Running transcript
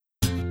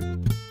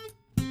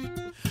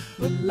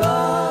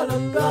La la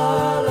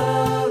la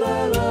la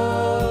la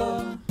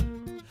la.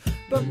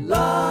 But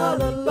la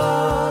la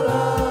la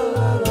la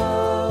la la.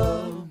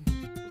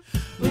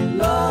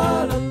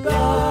 La la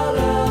la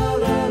la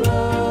la la.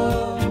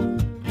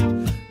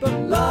 But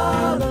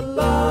la la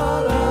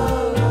la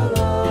la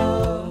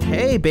la.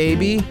 Hey,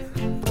 baby.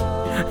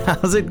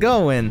 How's it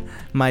going,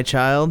 my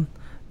child?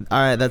 All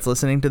right, that's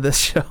listening to this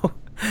show.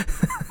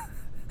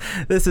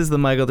 This is the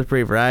Michael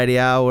Dupree Variety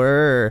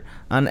Hour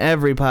on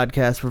every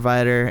podcast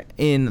provider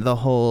in the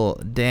whole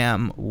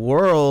damn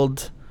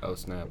world. Oh,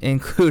 snap.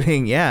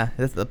 Including,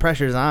 the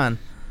pressure's on.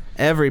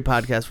 Every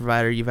podcast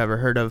provider you've ever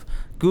heard of.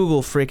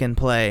 Google freaking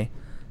Play.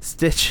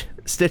 Stitcher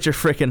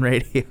freaking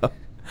Radio.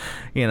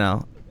 You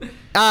know.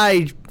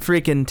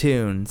 Freaking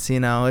Tunes. You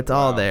know, it's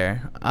all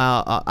there.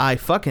 I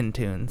fucking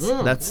Tunes.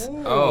 That's...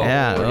 Oh.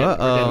 Yeah.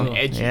 We're getting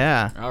edgy.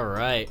 Yeah. All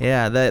right.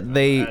 Yeah, that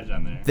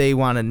they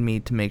wanted me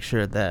to make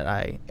sure that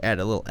I add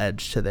a little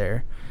edge to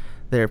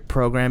their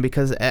program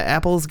because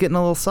Apple's getting a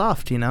little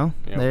soft, you know.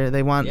 Yep.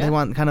 They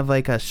want kind of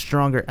like a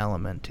stronger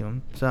element to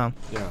them. So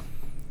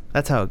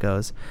that's how it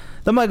goes.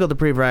 The Michael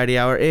Dupree Variety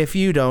Hour, if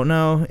you don't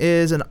know,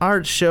 is an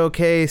art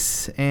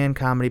showcase and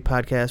comedy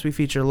podcast. We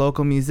feature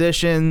local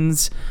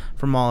musicians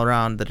from all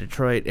around the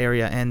Detroit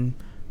area and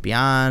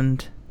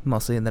beyond,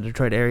 mostly in the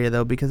Detroit area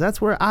though, because that's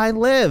where I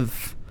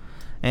live.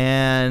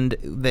 And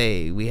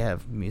we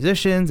have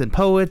musicians and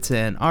poets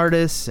and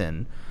artists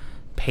and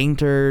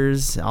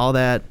painters, all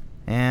that.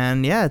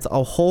 And yeah, it's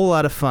a whole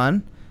lot of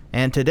fun.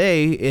 And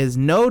today is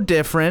no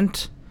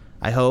different,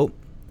 I hope.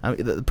 I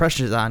mean, the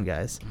pressure's on,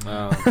 guys.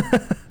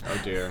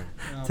 Oh dear.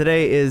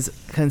 Today is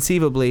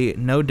conceivably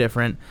no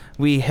different.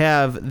 We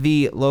have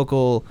the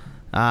local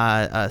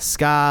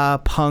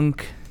ska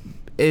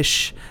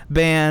punk-ish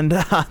band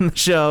on the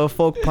show,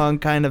 folk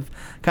punk kind of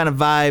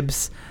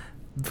vibes.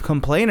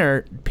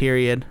 Complainer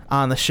period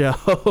on the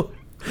show.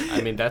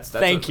 I mean, that's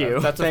Thank you.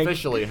 That's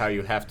officially how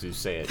you have to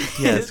say it.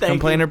 Yes,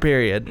 complainer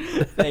period.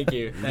 Thank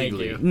you. Thank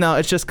you. No,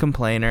 it's just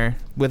complainer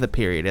with a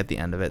period at the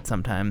end of it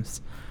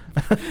sometimes.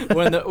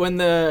 when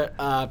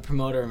the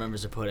promoter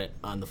remembers to put it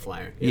on the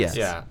flyer. Yes.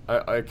 Yeah.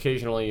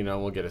 Occasionally,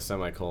 we'll get a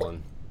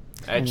semicolon.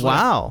 Actually,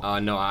 wow.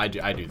 No, I do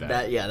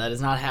that. That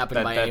does not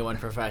happen by anyone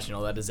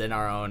professional. That is in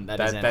our own.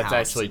 That's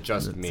actually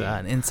just me. It's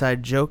an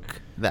inside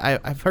joke.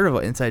 I've heard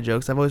about inside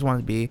jokes. I've always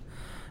wanted to be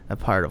a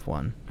part of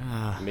one.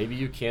 Maybe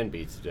you can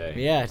be today.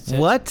 Yeah.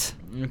 What?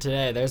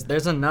 Today,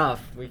 there's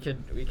enough. We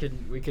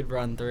could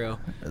run through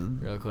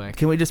real quick.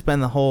 Can we just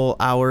spend the whole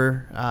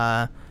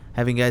hour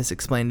having you guys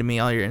explain to me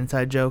all your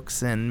inside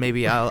jokes, and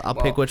maybe I'll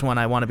pick which one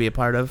I want to be a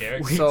part of?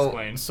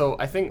 So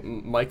I think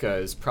Micah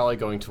is probably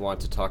going to want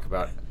to talk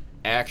about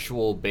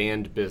actual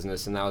band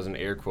business, and that was in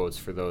air quotes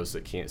for those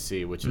that can't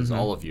see, which is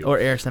all of you. Or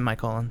air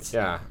semicolons.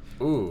 Yeah.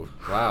 Ooh.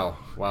 Wow.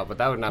 But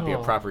that would not be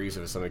a proper use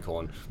of a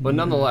semicolon. But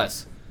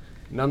nonetheless,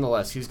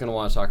 he's going to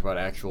want to talk about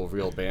actual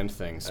real band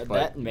things.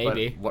 But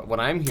maybe. But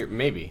what I'm here,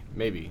 maybe.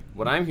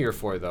 What I'm here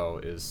for though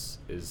is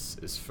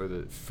for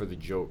the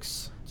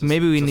jokes.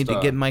 Maybe we need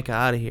to get Micah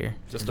out of here.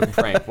 Just a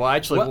prank. Well,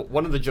 actually,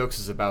 one of the jokes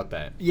is about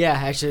that. Yeah,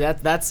 actually,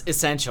 that's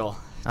essential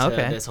to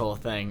this whole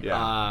thing.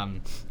 Yeah.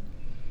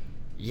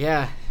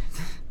 Yeah,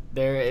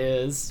 there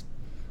is.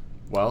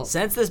 Well,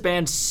 since this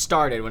band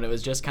started, when it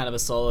was just kind of a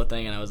solo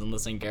thing, and I was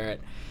enlisting Garrett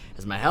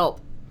as my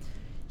help,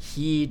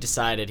 he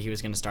decided he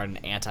was going to start an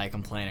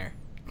anti-complainer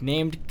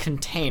named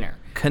Container.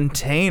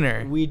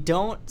 Container. We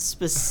don't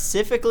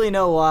specifically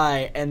know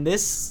why, and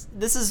this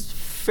is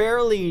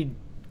fairly.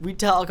 We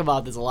talk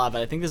about this a lot,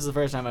 but I think this is the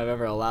first time I've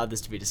ever allowed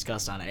this to be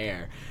discussed on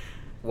air.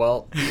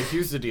 Well,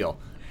 here's the deal.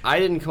 I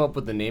didn't come up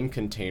with the name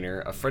Container.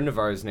 A friend of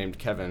ours named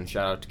Kevin,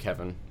 shout out to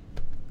Kevin.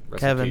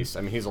 Rest in peace.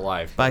 I mean, he's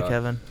alive. Bye,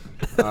 Kevin.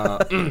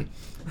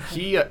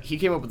 He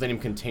came up with the name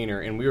Container,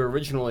 and we were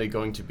originally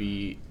going to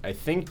be, I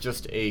think,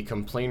 just a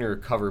complainer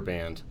cover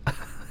band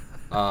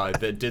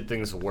that did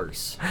things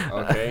worse,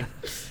 okay?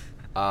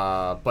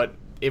 But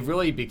it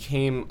really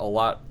became a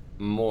lot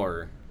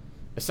more.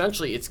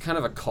 Essentially, it's kind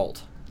of a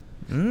cult.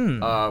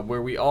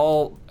 Where we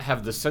all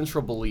have the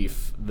central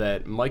belief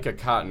that Micah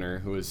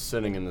Cotner, who is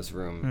sitting in this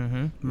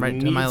room, right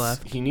to my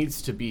left, he needs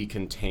to be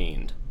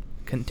contained.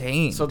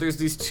 Contained. So there's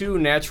these two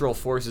natural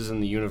forces in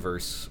the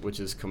universe, which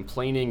is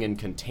complaining and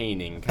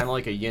containing, kind of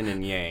like a yin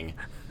and yang.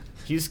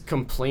 He's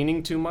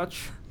complaining too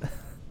much,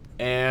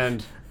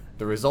 and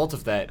the result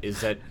of that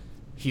is that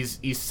he's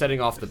setting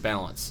off the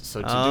balance.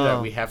 So to do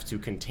that, we have to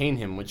contain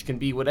him, which can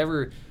be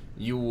whatever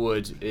you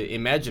would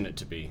imagine it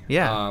to be.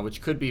 Yeah. Which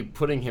could be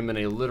putting him in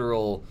a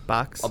literal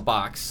box. A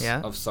box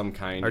of some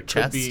kind. Or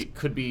chest.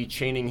 Could be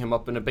chaining him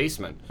up in a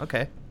basement.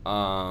 Okay.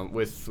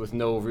 With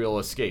no real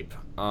escape.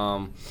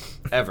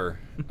 Ever.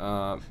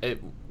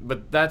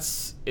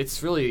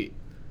 It's really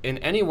in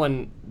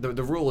anyone.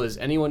 The rule is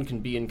anyone can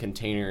be in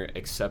container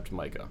except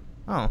Micah.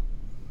 Oh.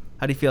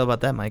 How do you feel about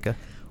that, Micah?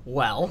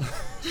 Well,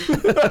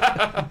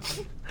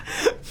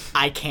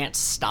 I can't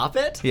stop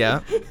it.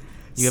 Yeah.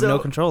 You have no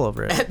control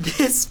over it. At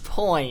this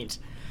point,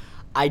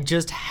 I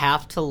just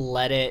have to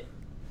let it.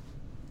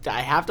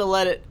 I have to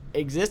let it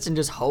exist and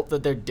just hope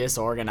that they're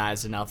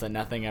disorganized enough that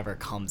nothing ever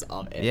comes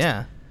of it.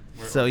 Yeah.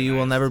 So you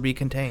will never be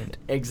contained.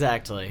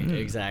 Exactly.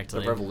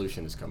 Exactly. The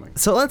revolution is coming.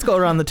 So let's go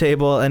around the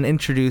table and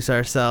introduce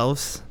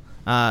ourselves.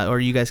 Or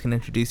you guys can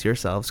introduce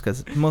yourselves,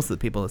 because most of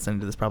the people listening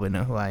to this probably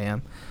know who I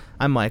am.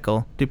 I'm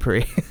Michael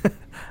Dupree.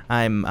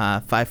 I'm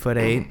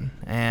 5'8",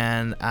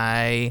 and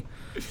I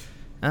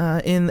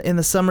in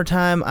the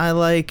summertime I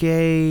like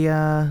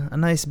a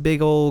nice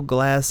big old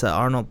glass of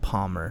Arnold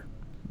Palmer.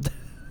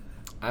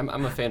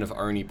 I'm a fan of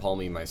Arnie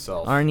Palmy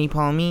myself. Arnie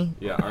Palmy?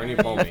 Yeah,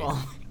 Arnie Palmy.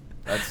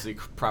 That's the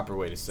proper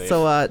way to say it.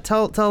 So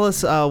tell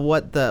us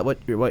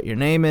what your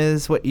name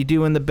is, what you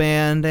do in the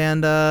band,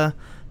 and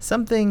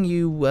something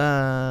you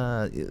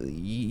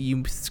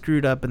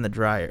screwed up in the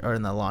dryer or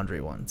in the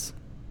laundry once.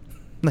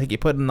 Like you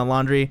put in the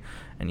laundry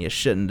and you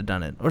shouldn't have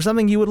done it. Or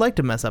something you would like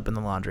to mess up in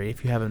the laundry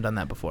if you haven't done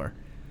that before.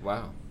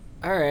 Wow.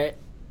 All right.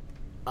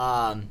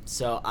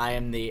 So I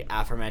am the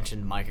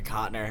aforementioned Micah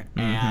Cotner,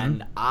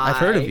 and I've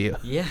heard of you.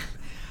 Yeah.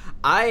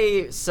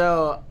 I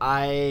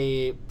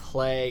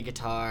play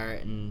guitar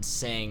and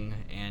sing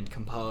and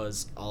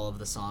compose all of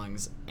the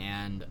songs,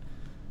 and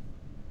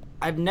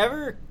I've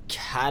never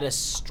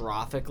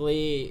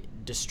catastrophically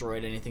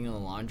destroyed anything in the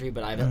laundry,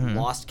 but I've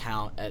lost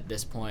count at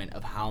this point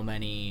of how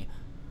many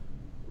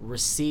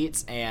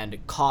receipts and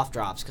cough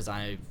drops, because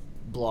I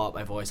blow up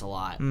my voice a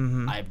lot,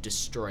 I've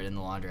destroyed in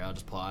the laundry. I'll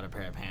just pull out a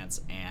pair of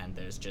pants and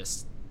there's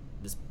just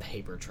this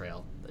paper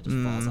trail that just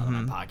falls out of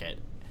my pocket.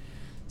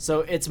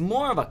 So it's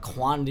more of a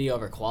quantity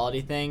over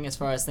quality thing as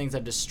far as things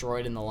I've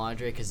destroyed in the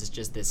laundry, because it's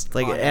just this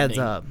like it adds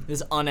up.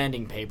 This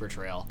unending paper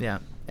trail. Yeah,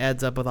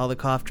 adds up with all the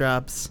cough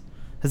drops.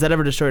 Has that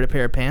ever destroyed a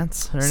pair of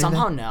pants or anything?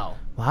 Somehow no.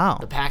 Wow.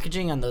 The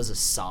packaging on those is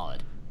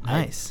solid.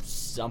 Nice.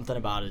 Something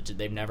about it.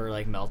 They've never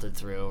like melted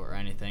through or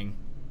anything.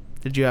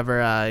 Did you ever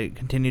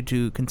continue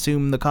to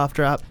consume the cough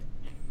drop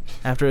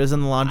after it was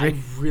in the laundry? I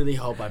really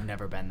hope I've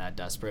never been that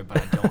desperate,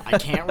 but I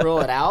can't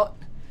rule it out.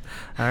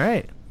 All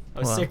right. I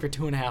was sick for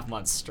 2.5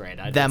 months straight.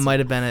 That might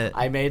have been it.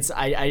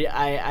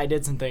 I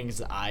did some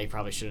things I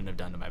probably shouldn't have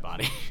done to my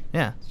body.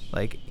 Yeah,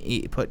 like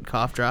put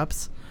cough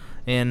drops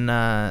in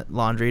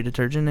laundry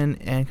detergent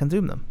and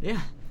consume them.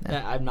 Yeah.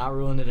 I'm not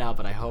ruling it out,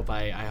 but I hope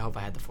I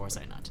had the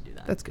foresight not to do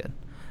that. That's good.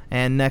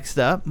 And next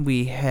up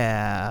we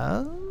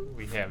have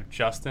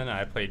Justin.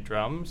 I play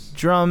drums.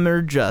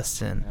 Drummer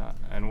Justin. Yeah,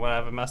 and what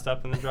I've messed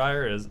up in the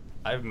dryer is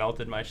I've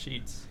melted my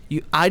sheets.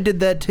 I did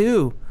that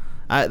too.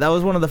 That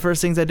was one of the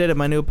first things I did at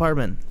my new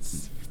apartment.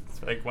 It's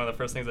like one of the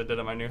first things I did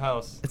at my new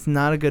house. It's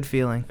not a good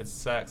feeling. It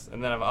sucks.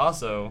 And then I've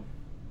also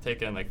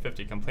taken like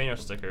 50 complainer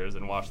stickers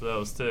and washed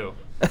those too.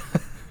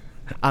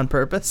 On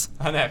purpose?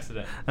 On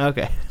accident.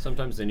 Okay.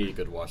 Sometimes they need a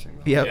good washing,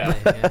 though. Yep.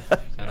 Yeah.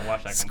 Gotta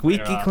wash that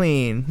Squeaky complainer off.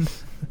 clean.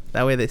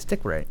 That way they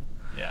stick right.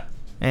 Yeah.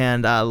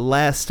 And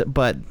last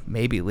but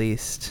maybe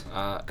least,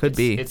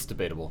 It's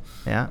debatable.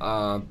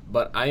 Yeah.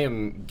 But I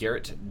am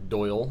Garrett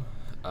Doyle.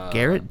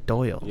 Garrett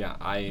Doyle. Yeah,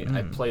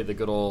 I play the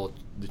good old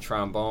the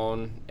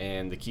trombone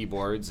and the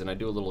keyboards, and I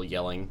do a little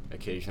yelling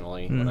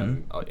occasionally when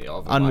I'm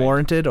over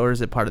unwarranted, or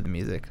is it part of the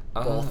music?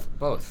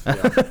 Both.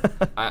 Yeah.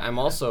 I'm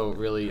also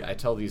I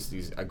tell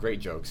these great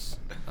jokes.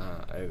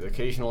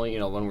 Occasionally,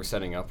 when we're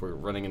setting up, we're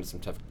running into some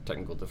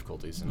technical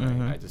difficulties,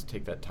 and I just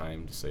take that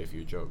time to say a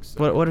few jokes.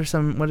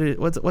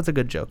 What's a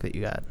good joke that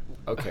you got?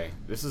 Okay,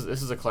 this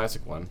is a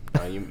classic one.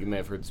 You may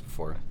have heard this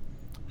before.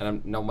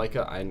 And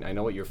Micah, I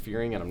know what you're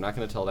fearing, and I'm not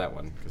going to tell that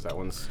one because that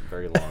one's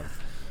very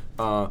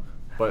long.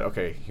 But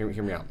okay, hear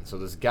me out. So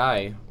this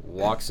guy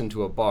walks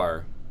into a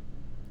bar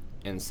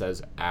and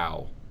says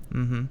 "ow."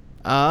 Mm-hmm.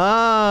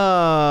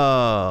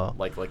 Oh.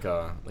 Like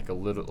a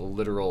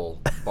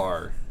literal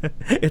bar.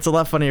 It's a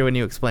lot funnier when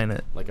you explain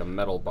it. Like a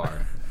metal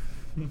bar.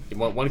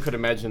 One could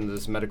imagine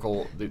this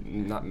metal.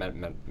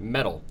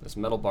 This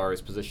metal bar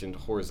is positioned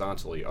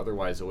horizontally.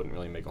 Otherwise, it wouldn't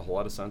really make a whole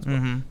lot of sense. But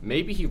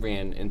maybe he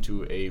ran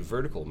into a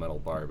vertical metal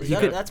bar. But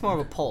that's more of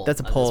a pole.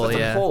 That's a pole, That's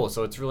yeah. a pole,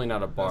 so it's really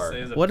not a bar.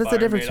 What is the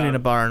difference between a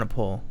bar and a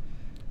pole?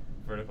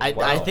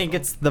 I think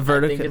it's the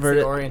vertical.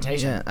 the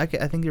orientation. Yeah, I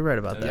think you're right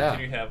about that. Yeah.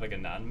 Do you have like a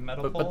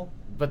non-metal pole?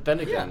 But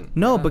then again,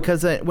 no,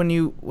 because when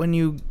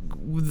you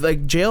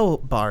like jail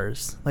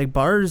bars, like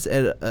bars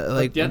at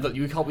like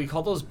we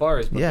call those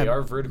bars, but they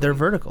are vertical. They're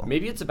vertical.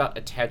 Maybe it's about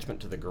attachment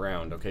to the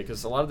ground, okay?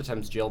 Because a lot of the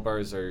times jail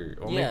bars are.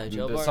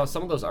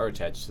 Some of those are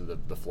attached to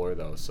the floor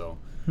though, so.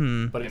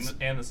 But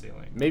and the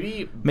ceiling.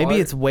 Maybe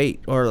it's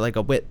weight or like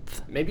a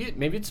width. Maybe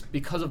it's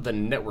because of the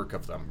network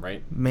of them,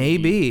 right?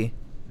 Maybe.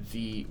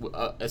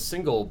 A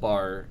single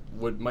bar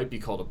might be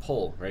called a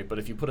pole, right? But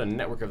if you put a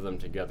network of them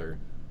together,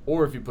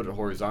 or if you put it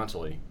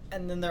horizontally,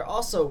 and then they're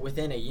also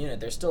within a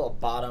unit. There's still a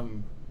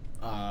bottom.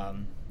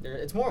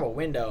 It's more of a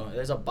window.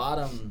 There's a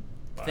bottom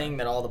thing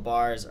that all the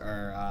bars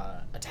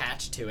are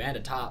attached to, and a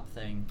top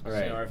thing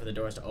in order for the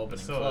doors to open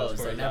and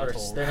close. They're never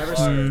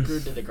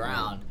screwed to the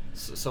ground.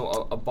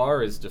 So a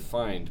bar is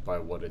defined by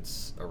what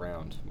it's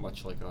around,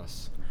 much like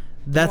us.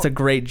 That's a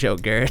great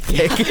joke, Garrett.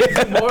 Thank you.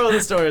 The moral of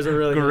the story is a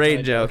really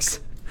great jokes.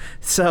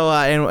 So,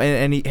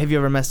 and have you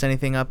ever messed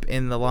anything up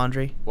in the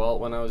laundry? Well,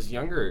 when I was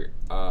younger,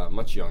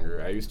 much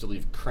younger, I used to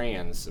leave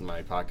crayons in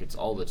my pockets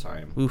all the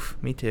time. Oof,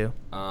 me too.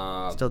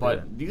 Still do but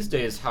it. these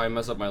days, how I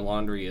mess up my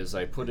laundry is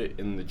I put it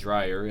in the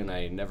dryer and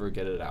I never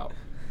get it out.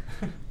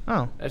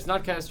 Oh. It's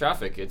not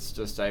catastrophic. It's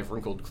just I have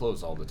wrinkled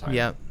clothes all the time.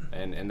 Yep.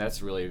 And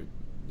that's really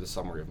the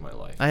summary of my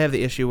life. I have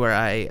the issue where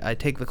I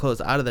take the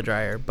clothes out of the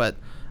dryer, but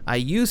I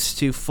used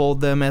to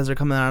fold them as they're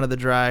coming out of the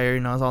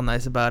dryer. I was all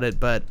nice about it,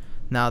 but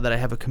now that I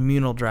have a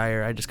communal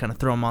dryer, I just kind of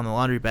throw them on the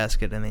laundry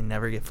basket and they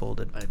never get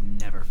folded. I've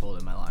never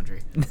folded my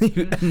laundry.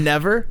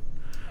 Never?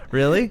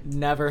 Really?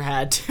 Never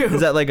had to.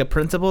 Is that like a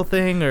principle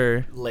thing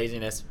or?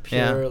 Laziness.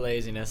 Pure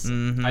laziness.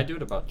 Mm-hmm. I do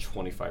it about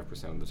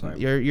 25% of the time.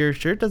 Your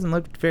shirt doesn't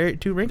look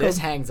too wrinkled. This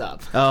hangs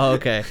up. Oh,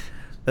 okay.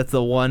 That's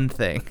the one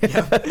thing.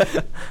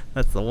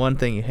 That's the one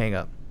thing you hang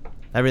up.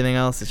 Everything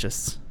else is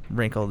just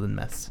wrinkled and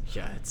mess.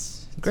 Yeah,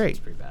 it's great. It's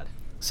pretty bad.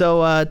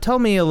 So tell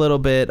me a little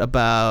bit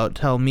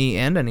tell me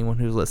and anyone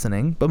who's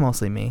listening, but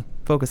mostly me.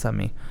 Focus on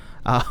me.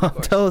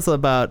 Tell us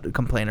about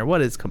Complainer.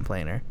 What is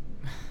Complainer?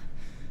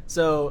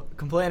 So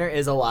Complainer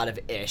is a lot of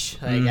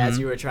ish, like as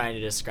you were trying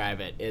to describe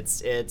it.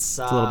 It's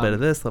a little bit of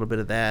this, a little bit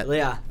of that.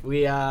 Yeah,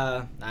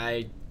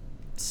 I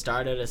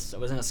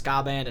was in a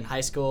ska band in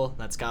high school.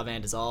 That ska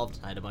band dissolved.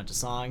 I had a bunch of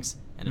songs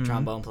and a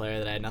trombone player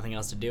that I had nothing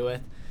else to do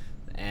with.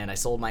 And I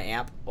sold my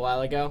amp a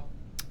while ago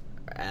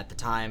at the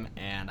time,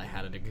 and I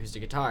had an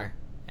acoustic guitar.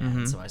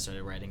 And so I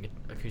started writing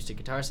acoustic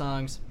guitar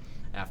songs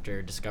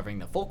after discovering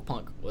that folk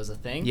punk was a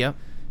thing. Yep.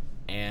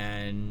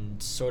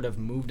 And sort of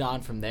moved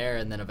on from there,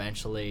 and then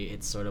eventually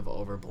it's sort of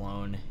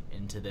overblown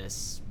into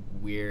this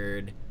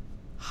weird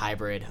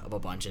hybrid of a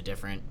bunch of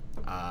different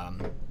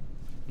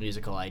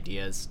musical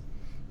ideas.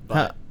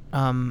 But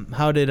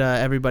how did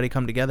everybody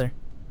come together?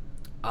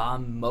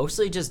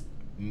 Mostly just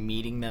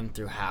meeting them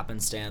through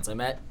happenstance.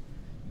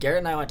 Garrett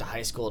and I went to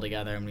high school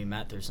together, and we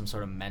met through some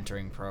sort of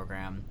mentoring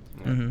program.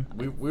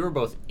 We were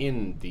both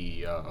in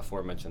the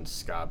aforementioned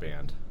ska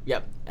band.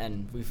 Yep,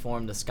 and we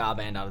formed the ska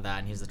band out of that,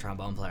 and he's the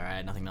trombone player. I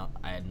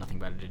had nothing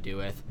better to do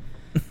with.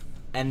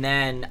 And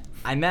then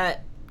I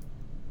met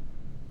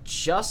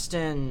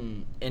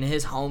Justin in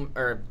his home,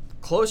 or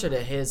closer to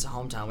his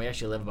hometown. We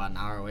actually live about an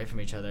hour away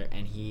from each other,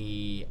 and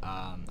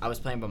I was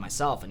playing by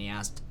myself, and he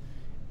asked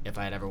if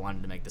I had ever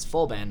wanted to make this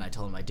full band. I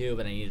told him I do,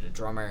 but I needed a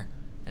drummer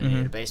and I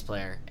needed a bass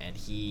player, and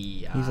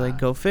he's like,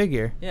 go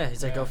figure. Yeah,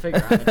 he's like, go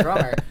figure. I'm a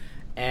drummer.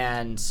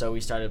 And so we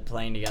started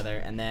playing together,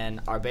 and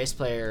then our bass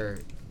player,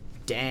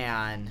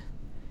 Dan,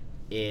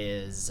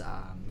 he's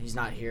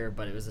not here,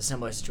 but it was a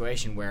similar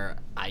situation where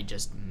I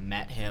just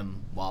met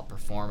him while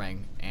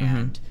performing,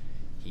 and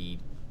he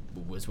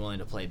was willing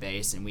to play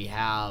bass, and we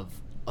have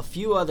a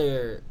few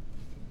other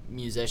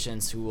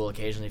musicians who will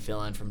occasionally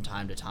fill in from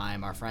time to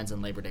time. Our friends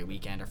in Labor Day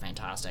Weekend are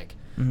fantastic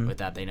with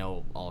that. They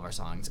know all of our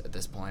songs at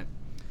this point.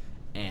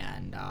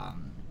 And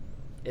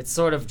it's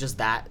sort of just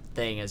that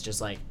thing is just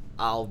like,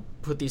 I'll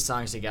put these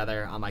songs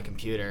together on my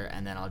computer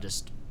and then I'll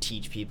just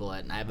teach people it.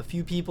 And I have a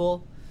few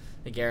people,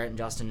 like Garrett and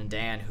Justin and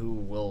Dan, who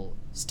will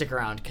stick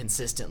around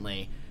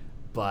consistently,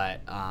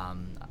 but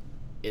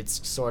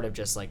it's sort of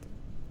just like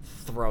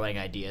throwing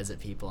ideas at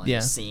people and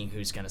just seeing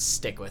who's going to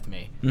stick with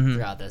me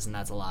throughout this. And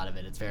that's a lot of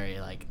it. It's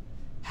very like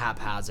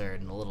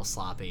haphazard and a little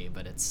sloppy,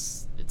 but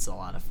it's a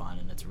lot of fun,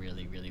 and it's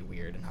really, really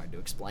weird and hard to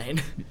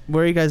explain.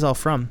 Where are you guys all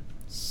from?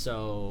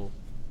 So,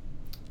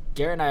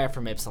 Garrett and I are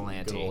from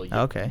Ypsilanti.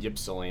 Okay.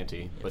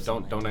 Ypsilanti. But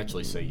don't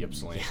actually say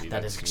Ypsilanti. Yeah,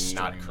 that That's is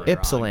not extremely correct.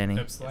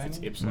 Ypsilanti. It's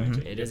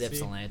Ypsilanti. It is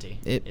Ypsilanti.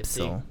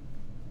 Ypsil.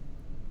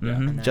 Yeah.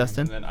 then-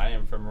 Justin? And then I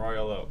am from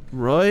Royal Oak.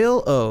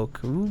 Royal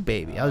Oak. Ooh,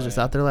 baby. I was just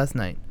out there last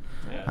night.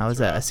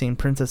 Yeah, I seen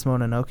Princess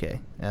Mononoke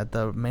at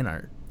the main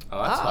art.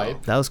 Oh, that's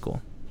hype. That was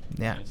cool.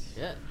 Yeah. Nice.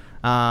 Yeah.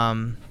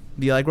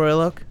 Do you like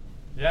Royal Oak?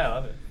 Yeah, I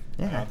love it.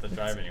 Yeah. I don't have to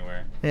drive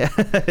anywhere. Yeah.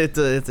 it's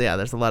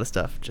there's a lot of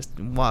stuff just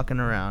walking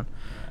around.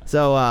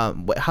 So,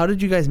 how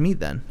did you guys meet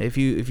then? If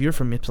you're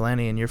from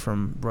Ypsilanti and you're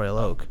from Royal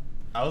Oak.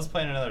 I was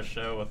playing another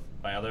show with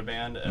my other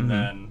band, and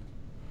then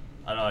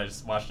I don't know, I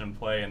just watched him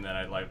play, and then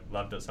I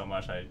loved it so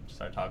much I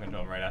started talking to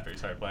him right after he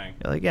started playing.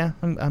 You're like, yeah,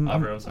 I'm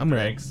Offered him some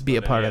gonna drinks, be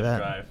a but then part he of had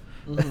that.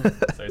 to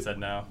drive. So he said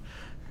no.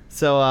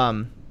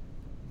 So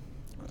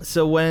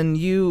when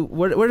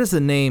where does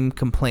the name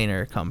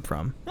Complainer come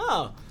from?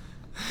 Oh.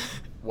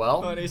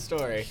 Well, Funny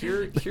story.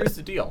 Here's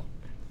the deal.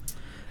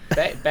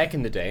 Back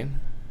in the day,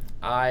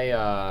 I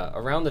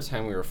around the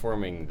time we were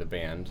forming the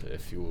band,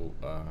 if you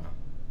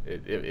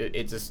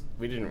it just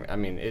we didn't. I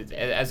mean,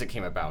 as it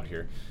came about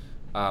here,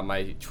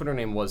 my Twitter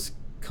name was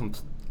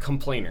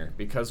Complainer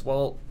because,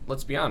 well,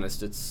 let's be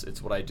honest,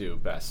 it's what I do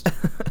best,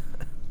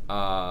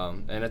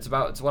 and it's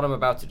what I'm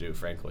about to do,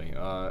 frankly.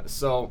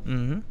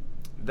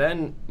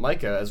 Then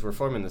Micah, as we're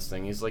forming this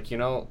thing, he's like,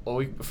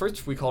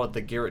 first we called it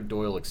the Garrett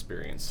Doyle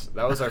Experience.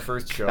 That was our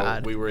first show.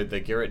 God. We were the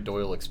Garrett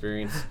Doyle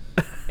Experience,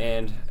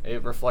 and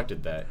it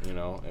reflected that. It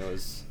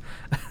was,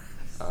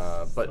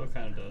 but So it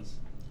kind of does.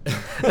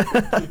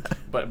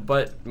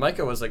 but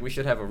Micah was like, we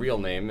should have a real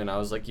name, and I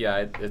was like,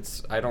 yeah,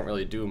 I don't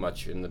really do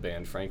much in the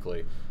band,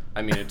 frankly.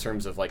 I mean, in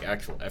terms of like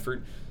actual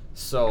effort.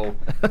 So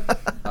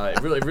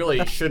it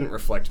really shouldn't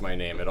reflect my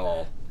name at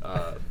all.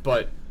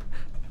 But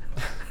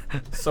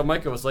so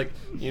Micah was like,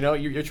 your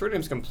Twitter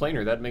name's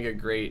Complainer. That'd make a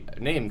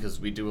great name because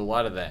we do a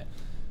lot of that.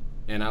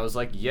 And I was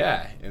like,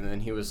 yeah. And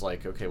then he was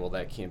like, okay, well,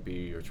 that can't be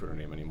your Twitter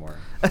name anymore.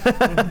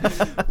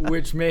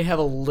 Which may have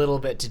a little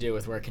bit to do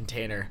with where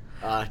Container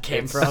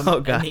came from oh,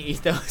 and God. the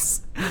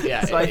ethos.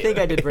 Yeah. So I think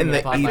I did bring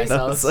it upon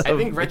myself. I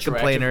think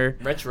Complainer.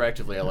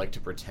 retroactively, I like to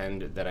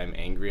pretend that I'm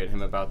angry at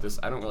him about this.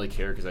 I don't really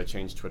care because I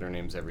change Twitter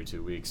names every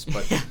 2 weeks.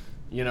 But,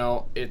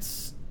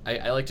 it's...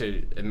 I like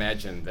to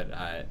imagine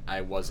that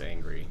I was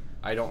angry.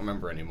 I don't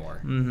remember anymore.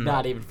 Mm-hmm.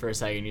 Not even for a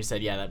second. You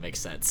said, yeah, that makes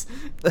sense.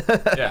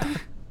 Yeah.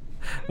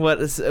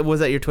 Was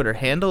that your Twitter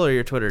handle or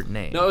your Twitter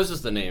name? No, it was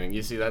just the naming.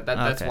 You see, that's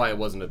Okay. why it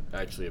wasn't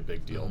actually a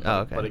big deal. Oh,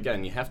 okay. But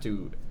again, you have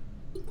to...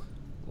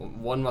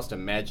 One must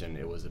imagine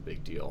it was a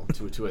big deal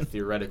to a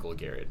theoretical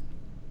Garrett.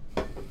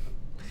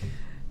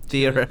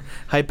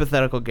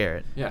 Hypothetical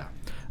Garrett. Yeah.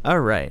 All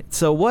right.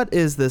 So what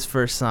is this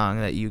first song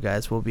that you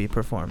guys will be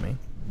performing?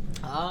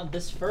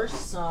 This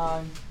first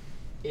song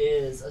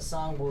is a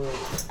song we're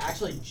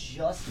actually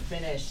just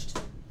finished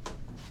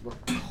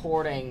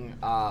recording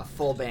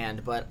full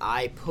band, but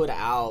I put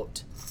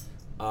out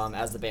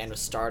as the band was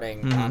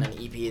starting on an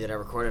EP that I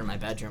recorded in my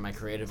bedroom. I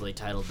creatively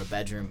titled the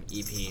Bedroom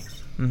EP.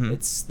 Mm-hmm.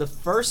 It's the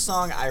first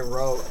song I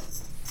wrote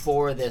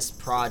for this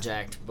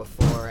project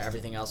before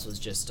everything else was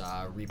just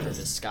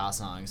repurposed ska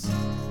songs.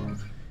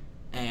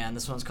 And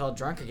this one's called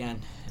Drunk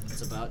Again. And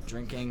it's about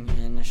drinking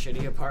in a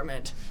shitty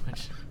apartment.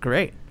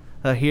 Great.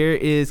 Here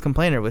is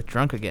Complainer with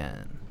Drunk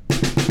Again.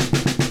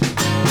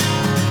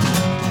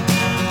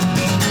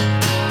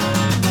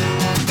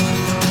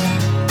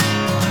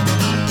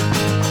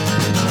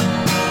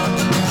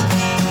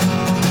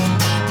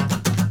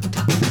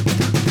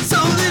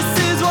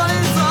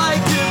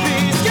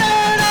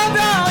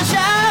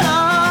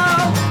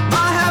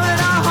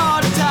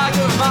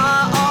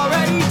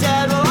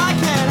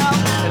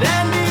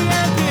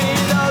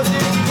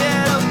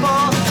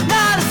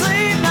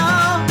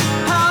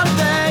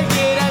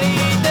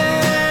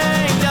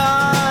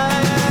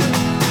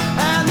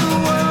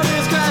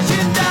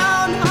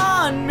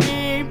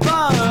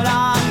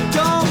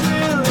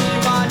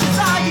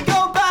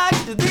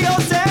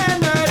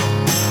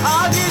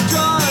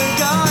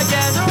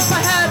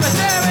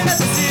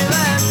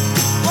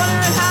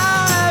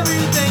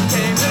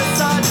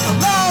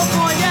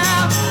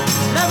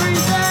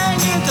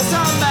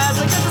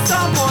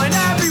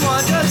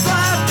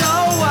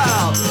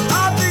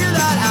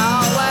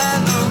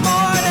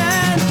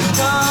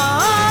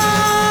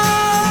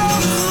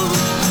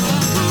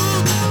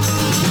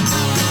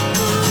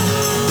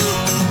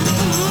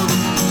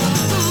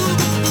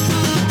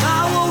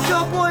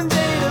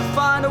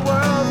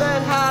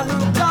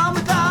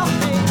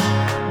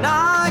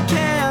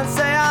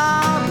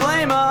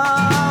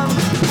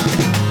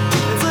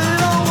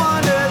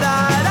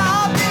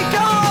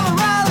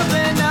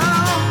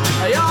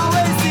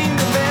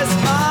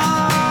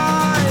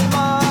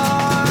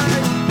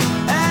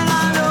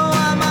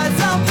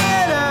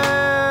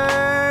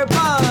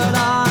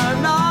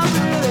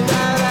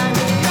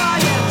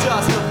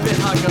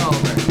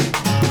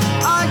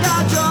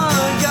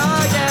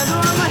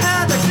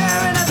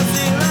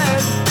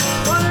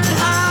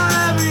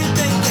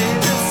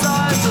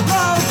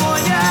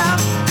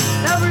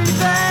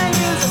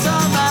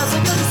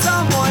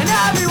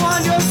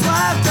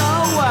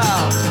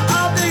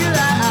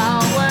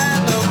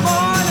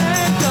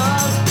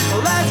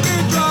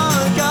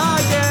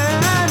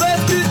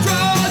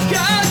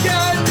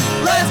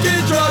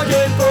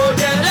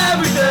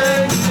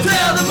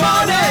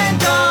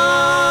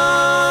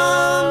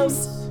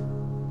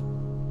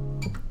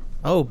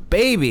 Oh,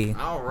 baby.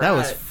 All That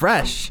was right.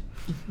 fresh.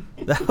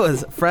 That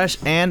was fresh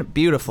and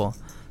beautiful.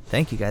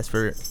 Thank you guys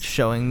for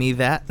showing me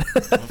that.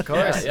 Of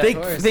course.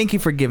 Yeah, Thank you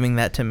for giving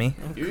that to me.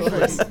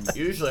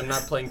 Usually I'm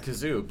not playing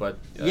kazoo, but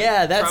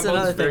Yeah, that's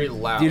trombone's another very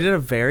thing. loud. You did a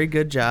very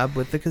good job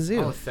with the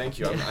kazoo. Oh, thank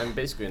you. I'm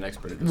basically an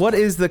expert at this. What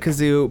point. is the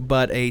kazoo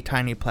but a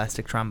tiny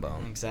plastic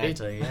trombone?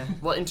 Exactly, yeah.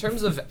 Well, in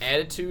terms of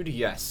attitude,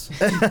 yes.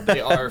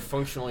 They are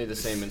functionally the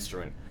same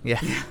instrument.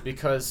 Yeah.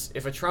 Because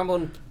if a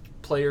trombone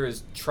player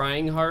is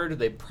trying hard,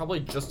 they probably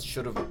just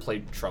should have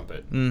played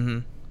trumpet. Mm-hmm.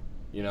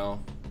 You know?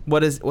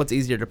 What's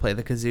easier to play,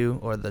 the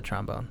kazoo or the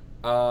trombone?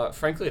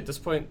 Frankly, at this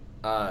point,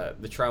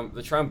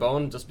 the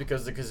trombone, just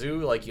because the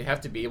kazoo, like, you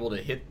have to be able to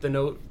hit the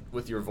note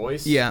with your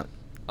voice. Yeah.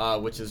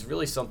 Which is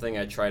really something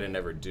I try to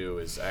never do,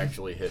 is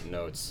actually hit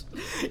notes.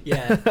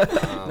 Yeah.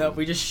 No,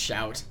 we just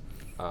shout.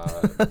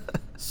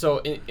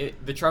 So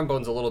the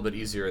trombone's a little bit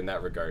easier in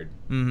that regard.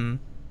 Mm-hmm.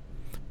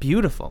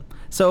 Beautiful.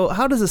 So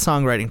how does the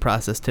songwriting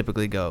process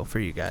typically go for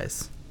you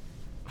guys?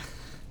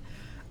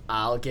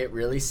 I'll get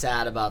really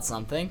sad about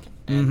something,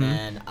 and Mhm.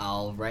 then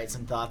I'll write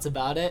some thoughts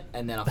about it,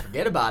 and then I'll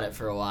forget about it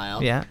for a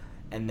while. Yeah.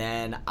 And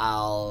then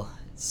I'll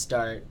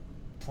start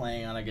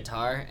playing on a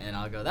guitar, and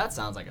I'll go, that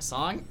sounds like a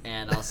song,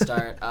 and I'll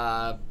start,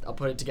 I'll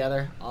put it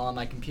together all on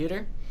my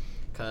computer,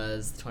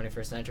 because the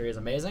 21st century is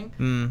amazing.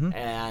 Mm-hmm.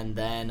 And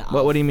then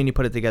What do you mean you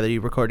put it together?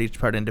 You record each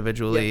part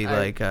individually,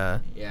 I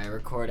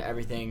record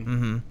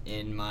everything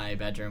in my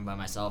bedroom by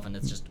myself, and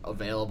it's just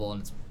available,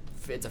 and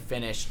it's a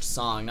finished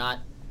song, not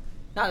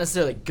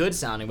necessarily good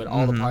sounding, but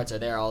all the parts are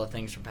there, all the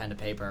things from pen to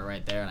paper are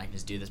right there, and I can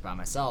just do this by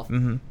myself.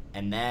 And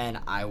then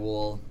I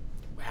will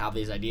have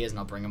these ideas, and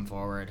I'll bring them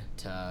forward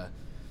to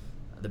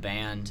the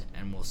band,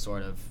 and we'll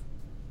sort of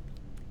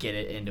get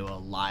it into a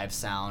live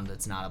sound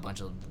that's not a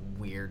bunch of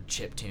weird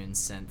chiptune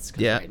synths,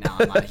 because right now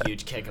I'm on a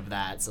huge kick of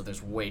that, so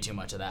there's way too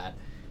much of that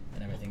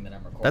and everything that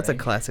I'm recording. That's a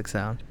classic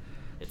sound.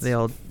 It's the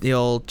old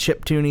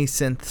chiptuney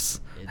synths.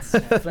 It's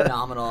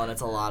phenomenal, and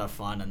it's a lot of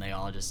fun, and they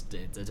all just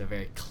it's a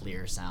very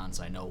clear sound,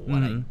 so I know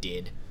what I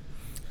did.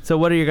 So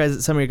what are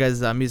some of your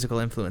guys' musical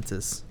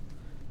influences?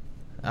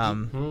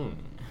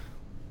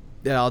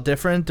 They're all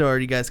different, or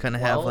do you guys kind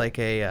of have like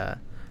a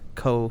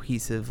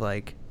cohesive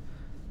like?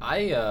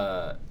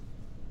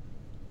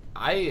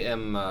 I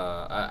am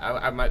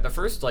the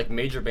first like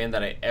major band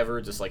that I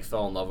ever just like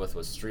fell in love with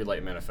was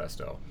Streetlight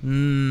Manifesto.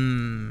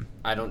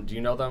 Do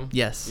you know them?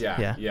 Yes.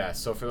 Yeah.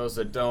 So for those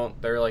that don't,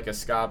 they're like a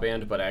ska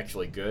band, but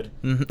actually good.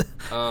 And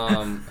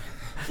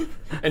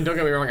don't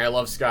get me wrong, I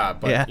love ska,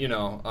 but you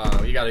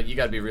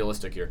gotta be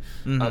realistic here.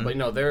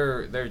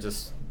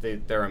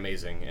 But they're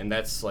amazing, and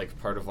that's like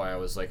part of why I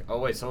was like, oh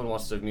wait, someone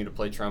wants me to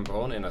play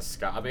trombone in a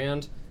ska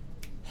band.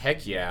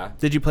 Heck yeah.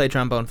 Did you play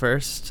trombone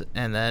first,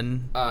 and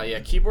then? Yeah,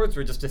 keyboards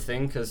were just a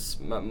thing because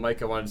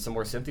Micah wanted some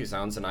more synthy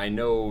sounds, and I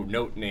know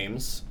note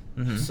names.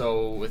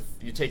 So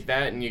you take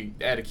that and you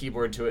add a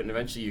keyboard to it, and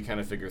eventually you kind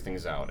of figure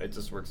things out. It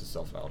just works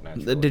itself out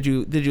naturally. Did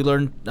you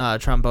learn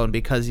trombone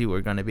because you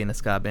were going to be in a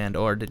ska band,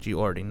 or did you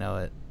already know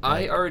it?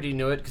 I already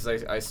knew it because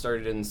I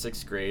started in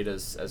 6th grade,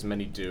 as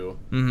many do.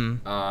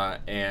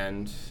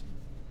 And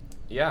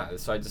yeah,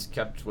 so I just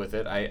kept with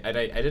it. I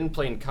didn't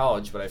play in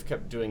college, but I've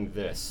kept doing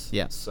this.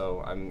 Yeah.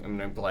 So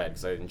I'm glad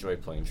because I enjoy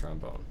playing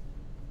trombone.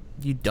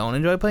 You don't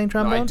enjoy playing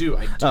trombone? No,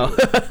 I do. Oh.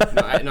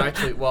 No,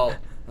 actually, well,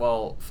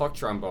 fuck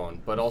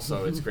trombone, but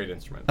also it's a great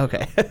instrument.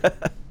 Okay.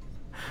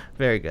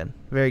 Very good.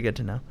 Very good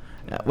to know.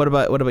 What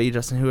about you,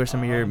 Justin? Who are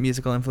some of your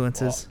musical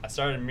influences? Well, I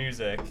started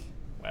music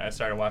when I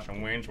started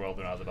watching Wayne's World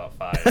when I was about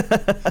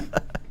 5.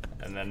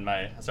 And then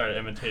I started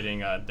imitating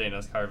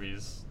Dana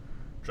Carvey's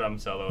drum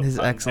solo with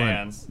excellent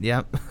hands.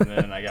 Yep. And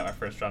then I got my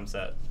first drum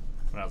set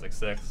when I was like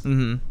 6.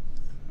 And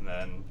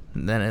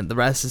then the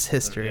rest is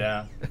history.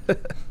 Yeah.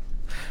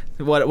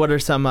 What are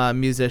some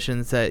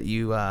musicians that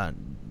you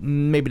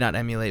maybe not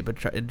emulate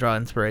but draw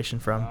inspiration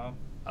from?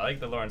 I like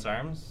the Lawrence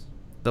Arms.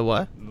 The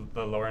what?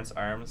 The Lawrence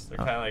Arms. They're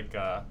kind of like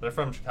they're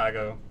from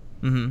Chicago,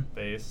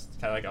 based,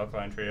 kind of like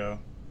Alkaline Trio.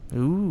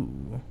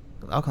 Ooh,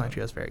 Alkaline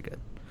Trio is very good.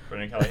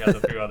 Brendan Kelly has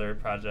a few other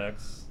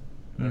projects.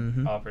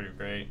 They're all pretty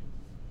great.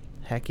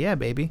 Heck yeah,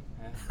 baby.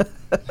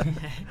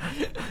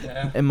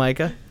 Yeah. And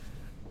Micah?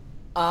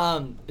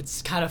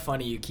 It's kind of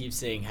funny you keep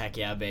saying heck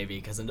yeah, baby,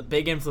 because a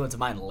big influence of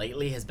mine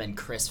lately has been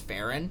Chris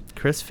Farron.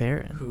 Chris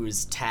Farron.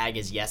 Whose tag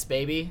is Yes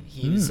Baby.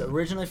 He was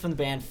originally from the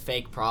band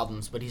Fake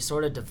Problems, but he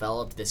sort of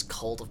developed this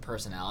cult of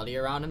personality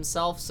around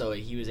himself, so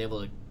he was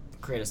able to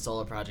create a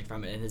solo project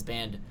from it in his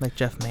band. Like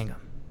Jeff Mangum.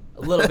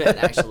 A little bit,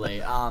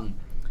 actually.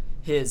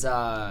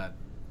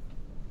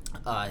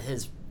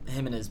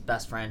 Him and his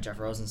best friend, Jeff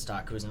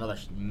Rosenstock, who is another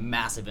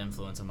massive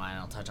influence of mine, and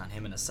I'll touch on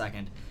him in a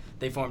second,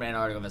 they formed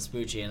Antarctica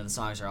Vespucci, and the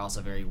songs are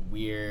also very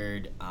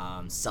weird,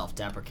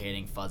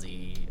 self-deprecating,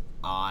 fuzzy,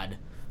 odd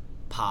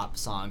pop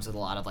songs with a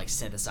lot of like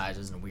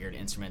synthesizers and weird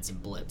instruments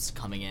and blips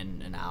coming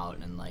in and out,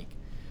 and like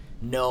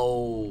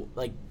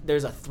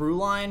there's a through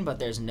line, but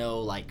there's no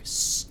like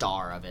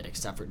star of it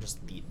except for just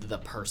the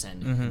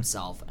person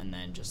himself, and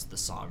then just the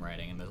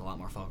songwriting, and there's a lot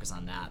more focus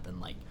on that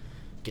than like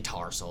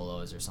guitar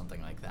solos or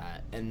something like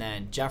that. And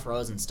then Jeff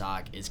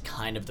Rosenstock is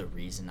kind of the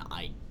reason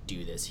I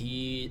do this.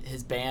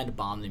 His band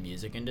bombed the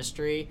music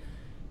industry.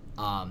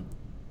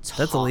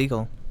 That's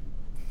illegal.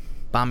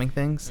 Bombing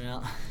things?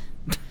 Yeah.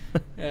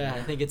 Yeah,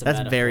 I think it's a That's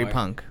metaphor. very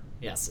punk.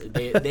 Yes,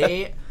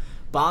 they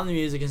bomb the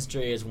music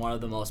industry is one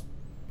of the most.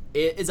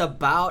 It is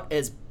about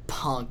as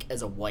punk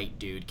as a white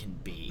dude can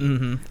be.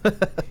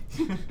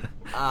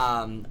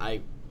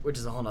 Which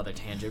is a whole nother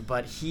tangent,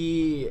 but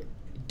he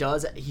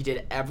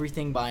did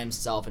everything by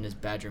himself in his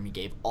bedroom. He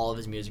gave all of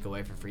his music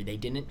away for free. They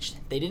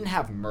didn't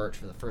have merch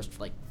for the first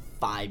like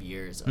 5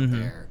 years of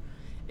their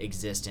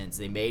existence.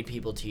 They made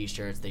people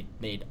t-shirts.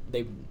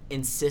 They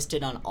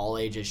insisted on all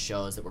ages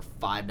shows that were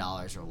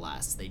 $5 or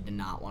less. They did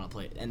not want to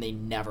play, and they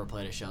never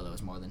played a show that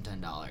was more than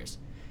 $10.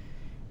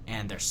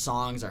 And their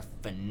songs are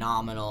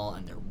phenomenal,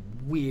 and they're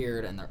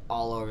weird, and they're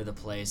all over the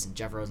place. And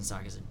Jeff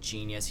Rosenstock is a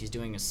genius. He's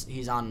doing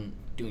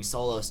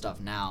solo stuff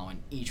now,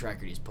 and each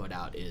record he's put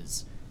out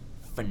is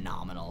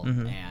phenomenal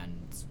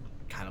and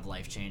kind of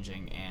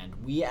life-changing. And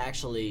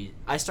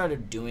I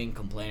started doing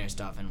complainer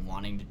stuff and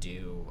wanting to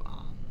do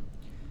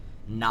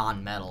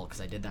non-metal, because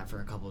I did that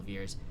for a couple of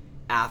years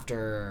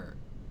after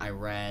I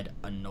read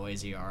a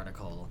Noisy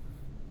article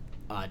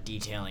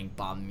detailing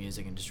bomb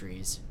music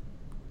industry's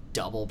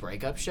double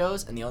breakup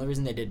shows, and the only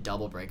reason they did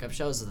double breakup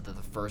shows is that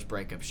the first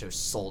breakup show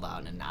sold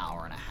out in an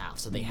hour and a half,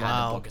 so they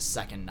had to book a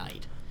second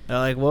night. They're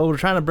like, well, we're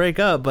trying to break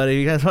up, but if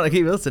you guys want to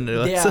keep listening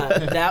to us.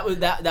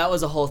 Yeah, that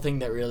was a whole thing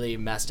that really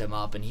messed him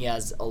up, and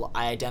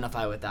I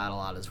identify with that a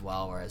lot as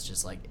well, where it's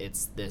just like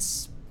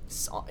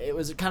it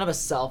was kind of a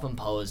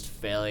self-imposed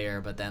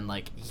failure, but then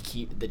like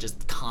the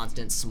just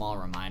constant small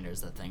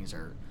reminders that things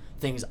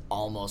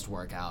almost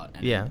work out.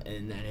 And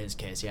in his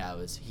case, it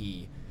was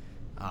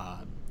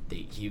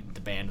the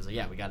band was like,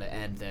 yeah, we got to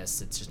end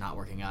this. It's just not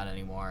working out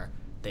anymore.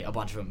 A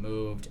bunch of them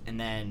moved, and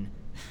then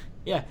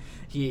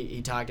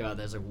he talked about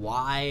this, like,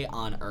 why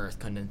on earth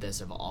couldn't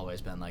this have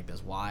always been like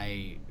this?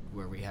 Why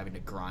were we having to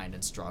grind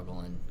and struggle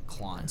and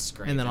claw and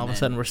scrape? And then all of a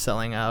sudden we're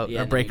selling out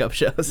our breakup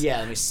shows. Yeah,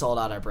 and we sold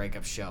out our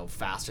breakup show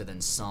faster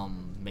than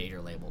some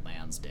major label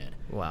bands did.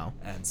 Wow.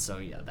 And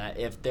so that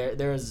if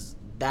there's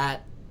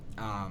that,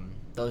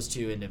 those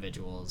two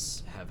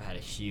individuals have had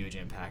a huge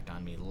impact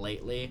on me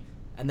lately.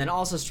 And then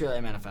also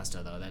Straight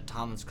Manifesto, though, that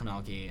Thomas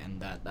Konalki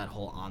and that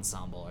whole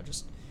ensemble are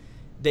just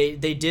they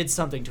did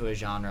something to a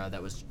genre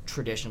that was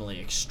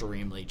traditionally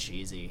extremely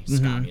cheesy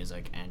ska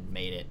music and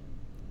made it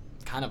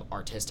kind of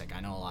artistic. I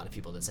know a lot of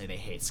people that say they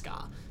hate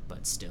ska,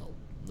 but still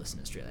listen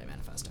to Straight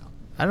Manifesto.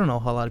 I don't know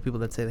a lot of people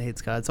that say they hate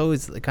ska. It's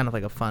always kind of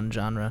like a fun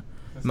genre,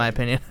 in my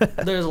opinion.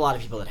 There's a lot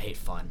of people that hate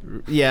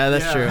fun. Yeah,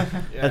 that's true.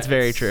 Yeah, that's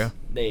very true.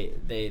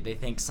 They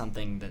think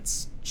something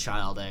that's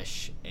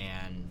childish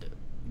and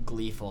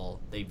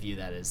gleeful, they view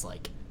that as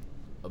like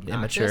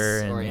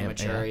obnoxious or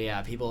immature.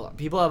 Yeah, people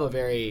have a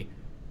very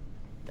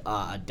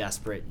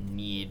desperate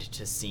need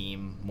to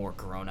seem more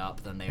grown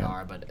up than they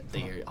are, but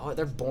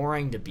they're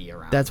boring to be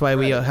around. That's why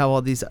we have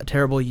all these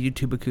terrible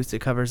YouTube acoustic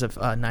covers of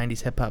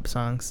 90s hip hop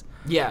songs.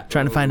 Yeah,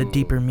 trying to find a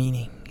deeper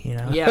meaning, you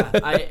know.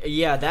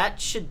 That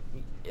should.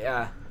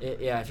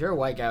 If you're a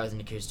white guy with an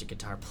acoustic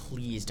guitar,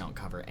 please don't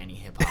cover any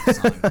hip hop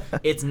song.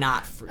 It's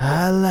not free.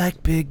 I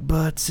like big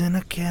butts and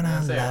I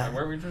cannot lie.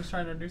 Were we just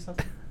trying to do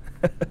something?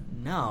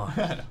 No,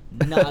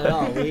 not at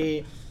all.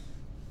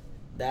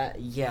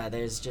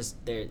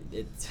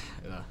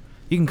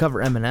 You can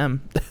cover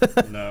Eminem.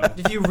 No.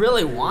 If you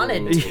really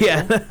wanted to.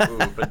 Yeah.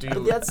 But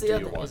that's the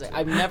other want thing. to?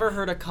 I've never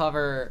heard a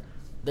cover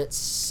that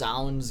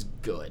sounds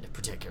good,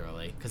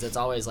 particularly, because it's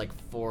always like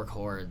 4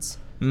 chords,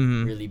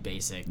 really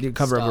basic. The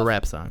cover stuff. of a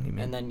rap song, you mean?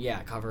 And then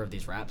cover of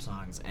these rap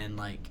songs,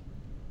 and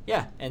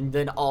and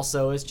then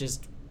also it's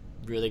just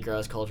really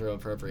gross cultural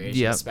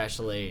appropriation,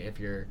 especially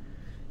if you're.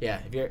 Yeah,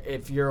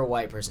 if you're a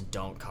white person,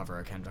 don't cover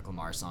a Kendrick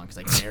Lamar song, because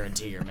I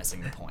guarantee you're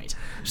missing the point.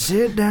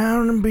 Sit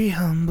down and be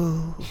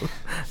humble.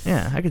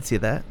 Yeah, I could see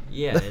that.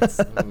 Yeah, it's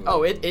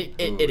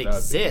it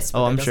exists,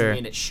 but I'm that doesn't sure.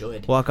 mean it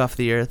should. Walk Off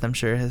the Earth, I'm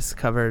sure, has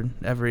covered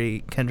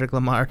every Kendrick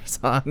Lamar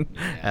song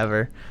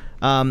ever.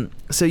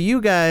 So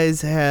you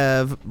guys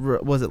have,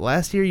 was it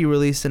last year you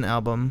released an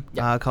album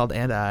called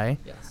And I?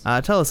 Yes.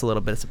 Tell us a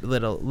little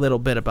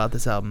bit about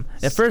this album.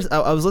 At first,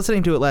 I was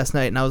listening to it last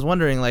night, and I was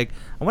wondering, I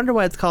wonder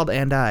why it's called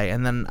And I,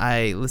 and then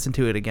I listened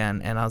to it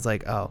again, and I was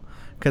like, oh,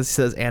 because it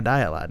says And I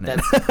a lot in it.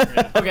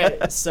 Okay,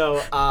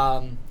 so,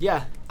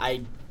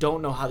 I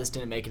don't know how this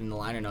didn't make it in the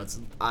liner notes.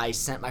 I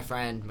sent my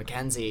friend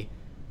Mackenzie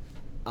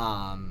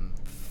from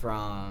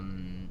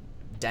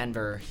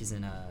Denver. He's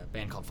in a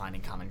band called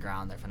Finding Common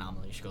Ground. They're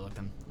phenomenal. You should go look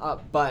them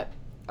up. But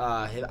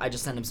I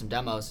just sent him some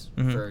demos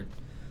for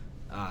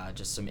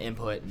just some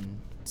input and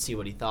see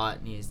what he thought.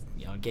 And he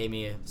gave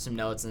me some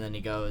notes, and then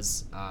he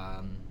goes,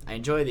 I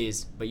enjoy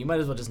these, but you might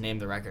as well just name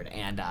the record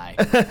And I.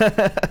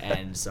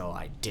 And so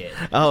I did.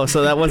 Oh,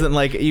 so that wasn't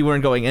like you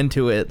weren't going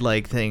into it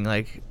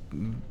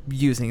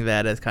using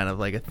that as kind of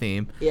like a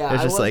theme. Yeah,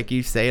 it's just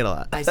you say it a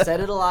lot. I said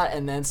it a lot,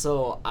 and then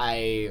so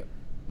I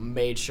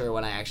made sure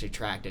when I actually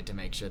tracked it to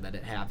make sure that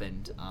it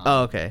happened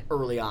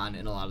early on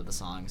in a lot of the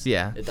songs.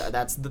 Yeah.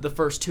 That's the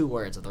first 2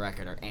 words of the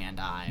record are And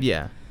I.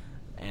 Yeah.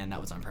 And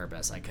that was on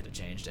purpose. I could have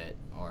changed it,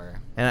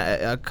 or...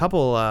 And a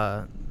couple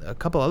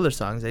other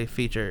songs, they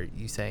feature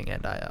you saying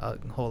And I a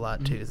whole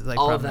lot, too. It's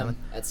all of them,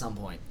 at some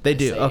point. They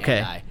do, okay.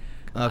 And I.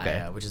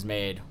 Okay. Which has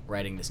made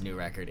writing this new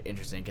record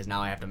interesting, because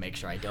now I have to make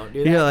sure I don't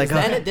do that. You're like,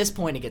 then at this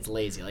point it gets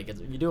lazy.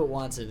 You do it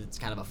once and it's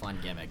kind of a fun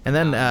gimmick. And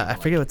then I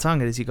forget what song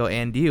it is. You go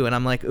And You, and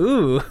I'm like,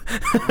 ooh,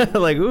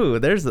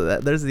 there's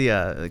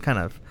the kind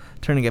of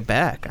turning it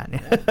back on you.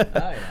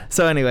 Yeah.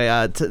 So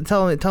anyway,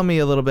 tell me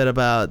a little bit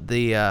about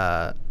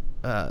the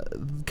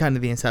kind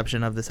of the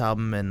inception of this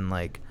album and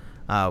what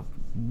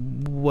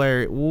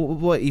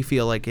you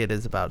feel like it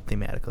is about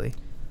thematically.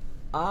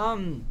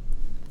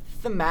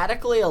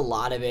 Thematically, a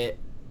lot of it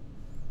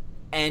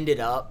ended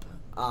up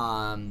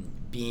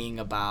being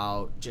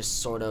about just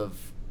sort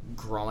of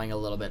growing a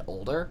little bit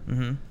older.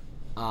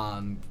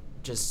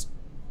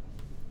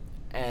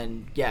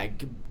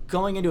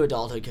 Going into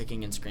adulthood,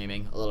 kicking and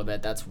screaming a little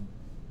bit. That's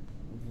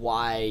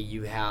why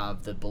you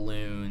have the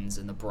balloons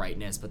and the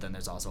brightness, but then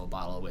there's also a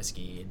bottle of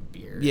whiskey and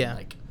beer. Yeah.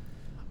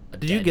 And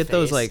did you get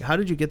those? How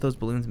did you get those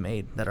balloons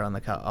made that are on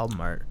the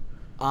album art?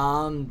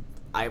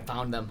 I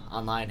found them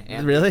online.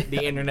 And really?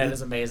 The internet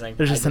is amazing.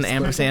 There's just an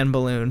ampersand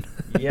balloon.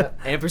 Yep,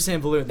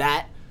 ampersand balloon.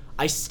 That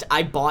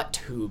I bought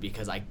 2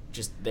 because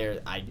they're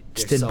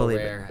didn't so believe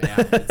rare. it.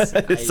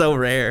 Yeah, It's so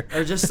rare.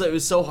 Or just it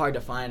was so hard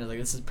to find. I was like,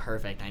 this is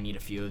perfect. I need a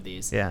few of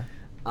these. Yeah.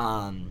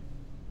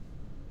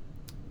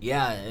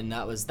 Yeah, and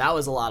that was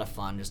a lot of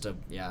fun. Just a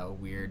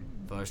weird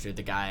photo shoot.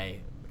 The guy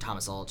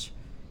Thomas Ulch,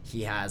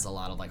 he has a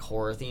lot of like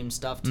horror themed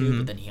stuff too,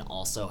 but then he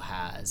also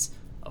has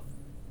a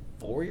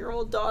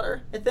 4-year-old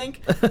daughter, I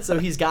think. So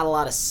he's got a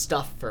lot of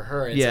stuff for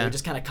her, and so we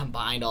just kind of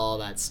combined all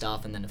of that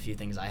stuff, and then a few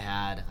things I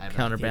have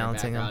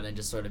counterbalancing background, and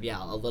just sort of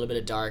a little bit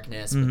of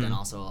darkness, but then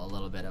also a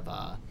little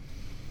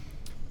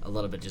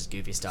bit just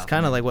goofy stuff. It's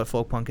kind of like what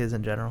folk punk is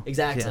in general.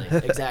 Exactly,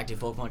 Yeah. exactly.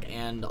 Folk punk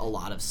and a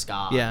lot of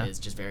ska is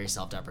just very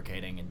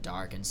self-deprecating and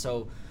dark, and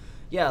so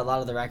a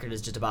lot of the record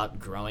is just about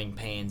growing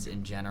pains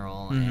in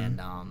general,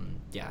 and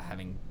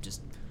having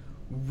just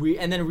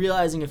and then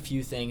realizing a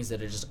few things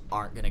that just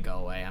aren't gonna go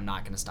away. I'm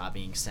not gonna stop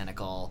being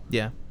cynical.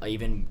 Yeah.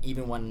 Even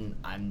when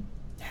I'm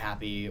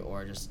happy,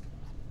 or just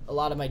a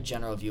lot of my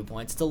general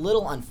viewpoints. It's a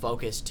little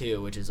unfocused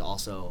too, which is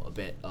also a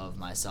bit of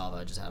myself.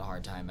 I just had a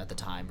hard time at the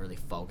time really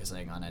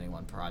focusing on any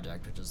one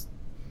project, which is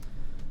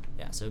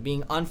so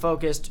being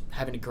unfocused,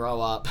 having to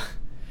grow up,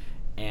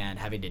 and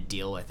having to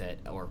deal with it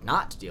or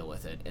not deal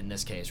with it. In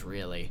this case,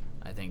 really,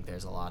 I think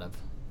there's a lot of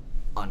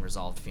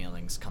unresolved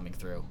feelings coming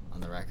through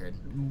on the record.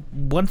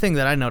 One thing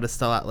that I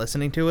noticed a lot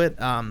listening to it,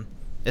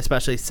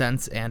 especially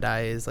since And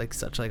I is like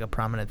such like a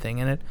prominent thing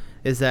in it,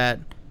 is that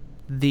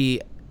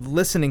the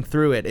listening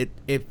through it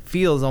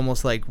feels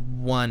almost like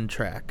one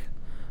track.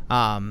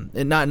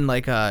 It not in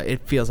like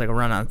it feels like a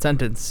run-on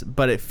sentence,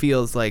 but it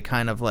feels like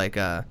kind of like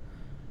a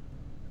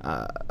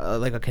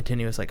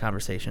continuous like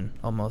conversation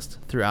almost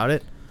throughout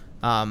it.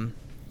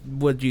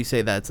 Would you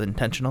say that's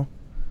intentional?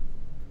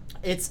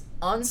 It's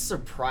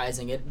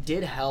unsurprising. It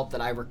did help that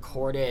I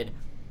recorded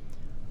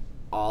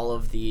all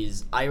of the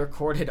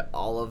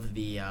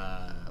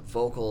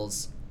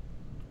vocals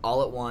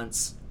all at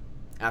once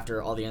after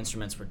all the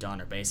instruments were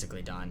done, or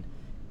basically done,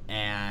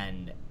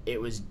 and it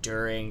was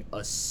during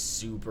a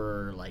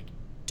super like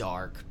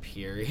dark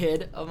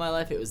period of my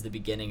life. It was the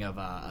beginning of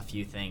a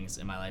few things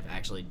in my life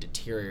actually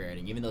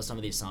deteriorating. Even though some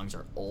of these songs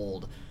are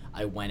old,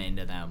 I went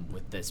into them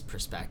with this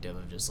perspective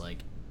of just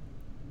like,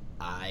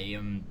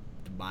 I've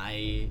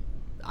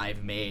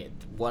made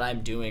what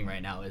I'm doing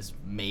right now is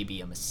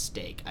maybe a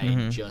mistake.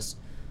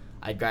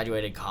 I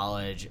graduated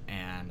college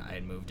and I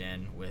had moved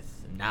in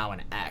with now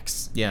an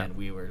ex. Yeah.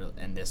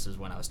 And this is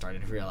when I was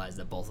starting to realize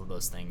that both of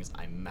those things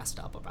I messed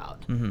up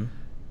about.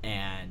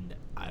 And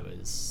I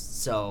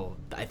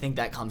think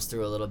that comes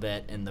through a little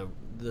bit in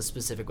the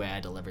specific way I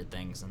delivered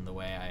things, and the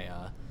way I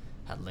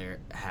and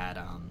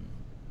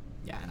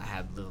I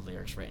had the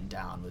lyrics written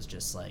down was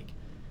just like,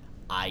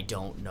 I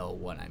don't know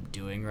what I'm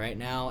doing right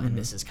now, and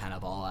this is kind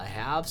of all I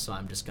have, so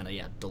I'm just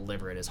gonna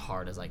deliver it as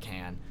hard as I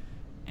can.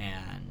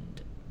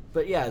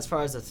 But as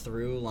far as the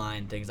through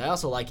line things, I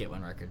also like it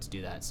when records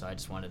do that, so I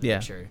just wanted to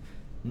make sure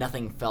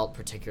nothing felt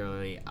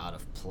particularly out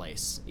of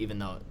place, even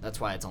though that's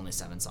why it's only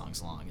 7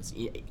 songs long.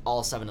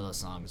 All 7 of those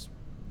songs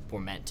were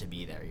meant to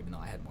be there, even though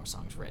I had more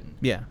songs written.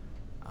 Yeah.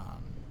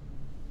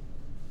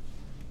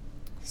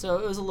 So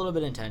it was a little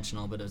bit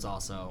intentional, but it was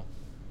also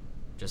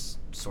just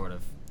sort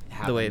of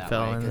happened the way it that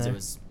fell way, in because there.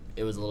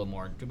 it was a little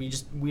more.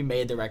 We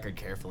made the record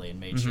carefully and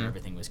made sure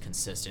everything was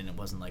consistent. It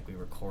wasn't like we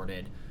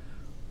recorded,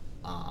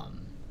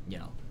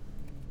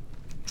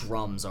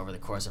 drums over the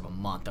course of a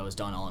month. That was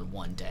done all in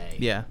one day.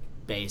 Yeah.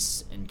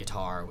 Bass and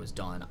guitar was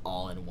done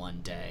all in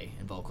one day,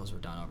 and vocals were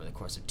done over the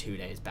course of 2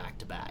 days back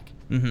to back.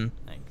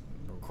 Like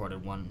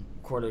recorded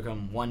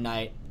them one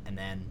night, and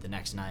then the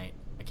next night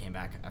I came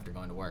back after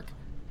going to work,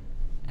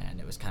 and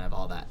it was kind of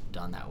all that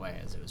done that way.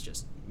 As it was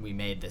just, we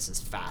made this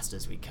as fast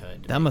as we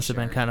could. That must have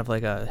been kind of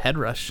like a head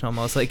rush,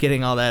 almost like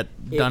getting all that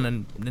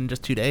done in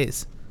just 2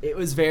 days. It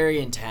was very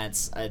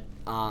intense.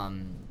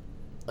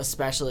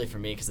 Especially for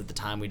me, because at the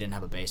time we didn't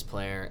have a bass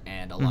player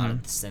and a lot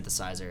of the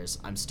synthesizers.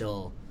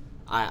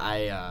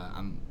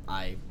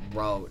 I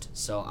wrote,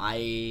 so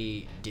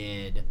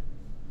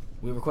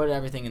we recorded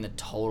everything in the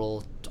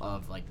total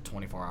of like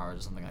 24 hours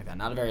or something like that.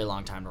 Not a very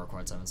long time to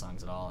record 7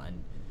 songs at all.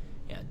 And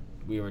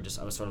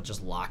I was sort of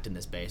just locked in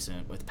this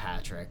basement with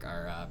Patrick,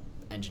 our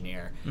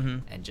engineer,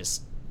 and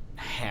just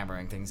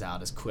hammering things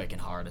out as quick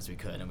and hard as we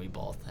could, and we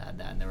both had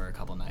that. And there were a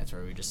couple nights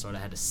where we just sort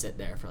of had to sit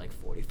there for like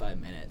 45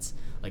 minutes.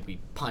 Like, we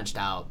punched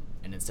out,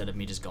 and instead of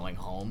me just going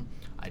home,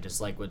 I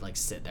just would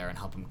sit there and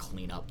help him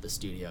clean up the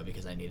studio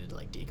because I needed to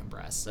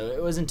decompress. So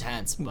it was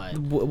intense. But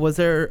was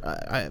there,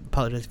 I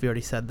apologize if you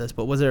already said this,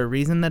 but was there a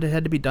reason that it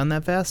had to be done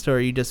that fast,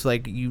 or you just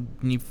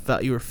you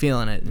felt you were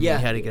feeling it and you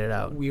had to get it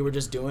out? We were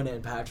just doing it,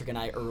 and Patrick and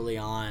I early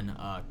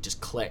on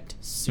just clicked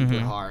super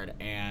hard,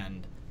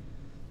 and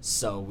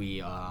so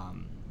we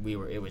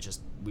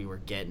were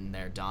getting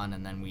there done,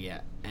 and then we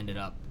ended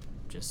up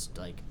just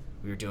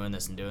we were doing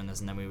this, and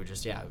then we would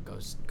just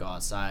go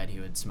outside. He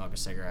would smoke a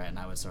cigarette, and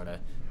I would sort of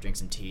drink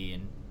some tea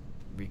and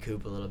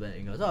recoup a little bit.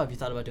 He goes, "Oh, have you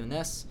thought about doing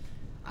this?"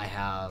 I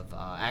have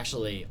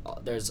actually.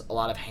 There's a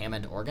lot of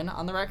Hammond organ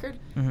on the record,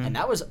 and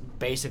that was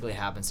basically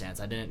happenstance.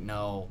 I didn't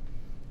know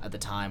at the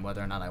time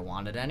whether or not I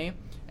wanted any,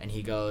 and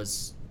he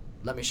goes,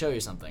 "Let me show you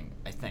something,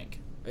 I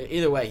think."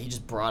 Either way, he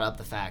just brought up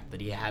the fact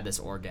that he had this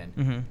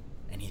organ,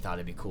 and he thought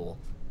it'd be cool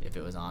if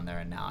it was on there,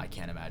 and now I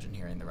can't imagine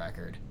hearing the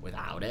record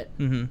without it.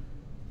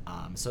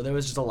 So there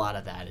was just a lot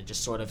of that. It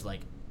just sort of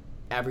like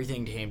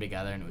everything came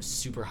together, and it was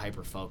super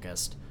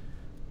hyper-focused,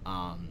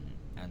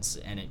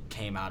 and it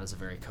came out as a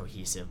very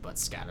cohesive but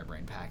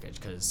scatterbrained package,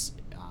 because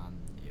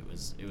it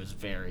was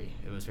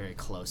very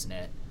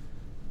close-knit,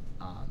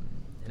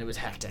 and it was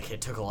hectic.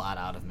 It took a lot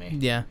out of me.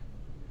 Yeah.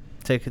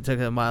 It took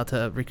a while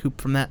to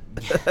recoup from that.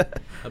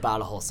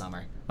 About a whole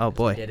summer. Oh,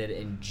 boy. I did it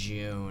in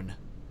June,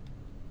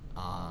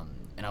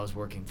 and I was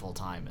working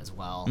full-time as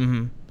well,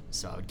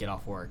 so I would get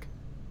off work,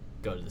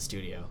 go to the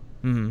studio,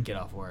 get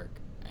off work,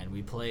 and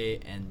we play,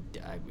 and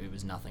it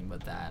was nothing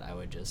but that. I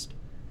would just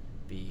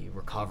be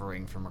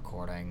recovering from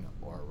recording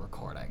or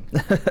recording,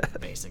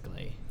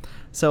 basically.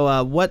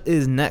 So what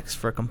is next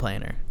for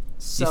Complainer?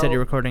 You said you're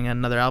recording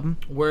another album?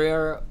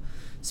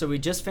 So we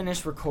just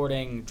finished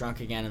recording Drunk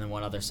Again and then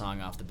one other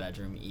song off the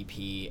Bedroom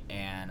EP,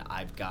 and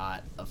I've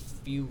got a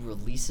few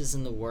releases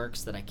in the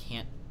works that I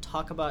can't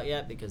talk about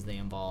yet because they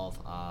involve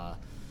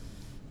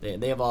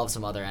they involve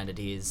some other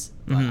entities,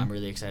 but I'm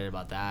really excited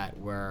about that.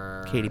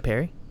 We're Katy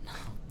Perry?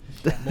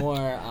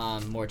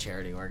 more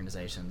charity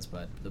organizations,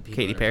 but the people.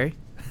 Katy Perry?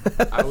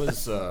 I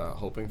was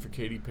hoping for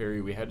Katy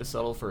Perry. We had to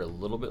settle for a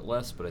little bit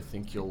less, but I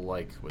think you'll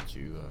like what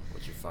you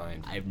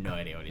find. I have no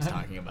idea what he's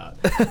talking about.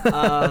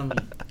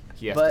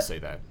 He has to say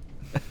that.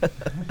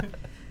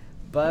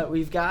 But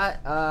we've got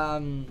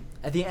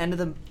at the end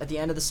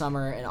of the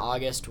summer in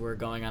August, we're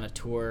going on a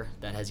tour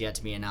that has yet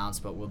to be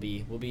announced, but we'll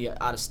be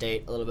out of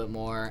state a little bit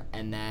more,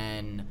 and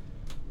then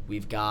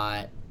we've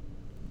got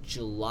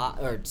June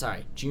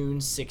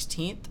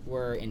 16th,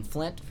 we're in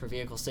Flint for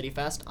Vehicle City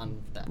Fest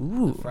on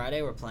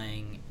Friday. We're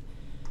playing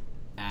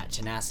at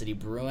Tenacity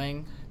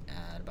Brewing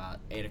at about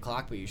 8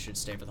 o'clock, but you should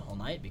stay for the whole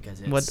night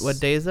because it's... What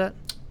day is that?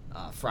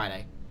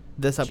 Friday.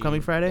 This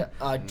upcoming Friday?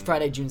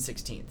 Friday, June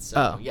 16th.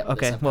 So,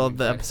 okay. Well,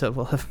 the episode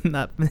will have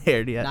not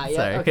aired yet. Not yet?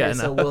 Sorry. Okay, yeah,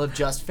 so we'll have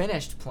just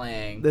finished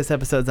playing. This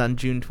episode's on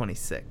June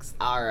 26th.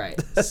 All right.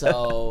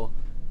 So...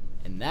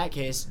 in that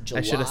case,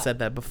 I should have said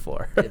that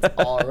before. It's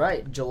all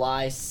right.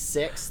 July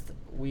 6th,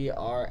 we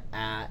are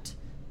at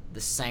the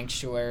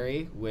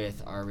Sanctuary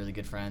with our really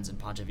good friends in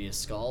Ponte Via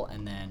Skull,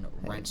 and then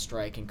Rent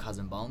Strike and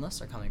Cousin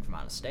Boneless are coming from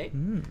out of state.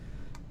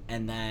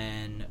 And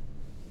then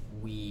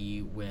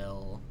we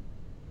will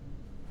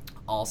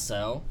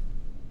also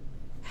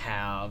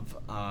have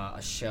a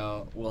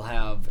show. We'll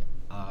have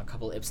a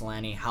couple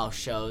Ypsilanti house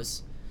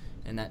shows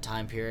in that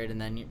time period,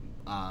 and then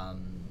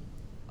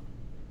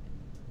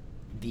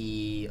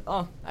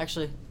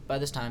by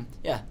this time,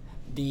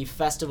 the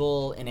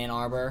festival in Ann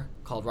Arbor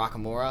called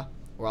Rockamora,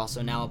 we're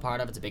also now a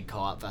part of. It's a big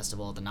co-op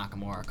festival at the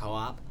Nakamura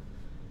Co-op,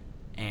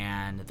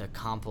 and the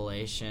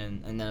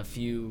compilation, and then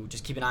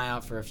just keep an eye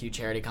out for a few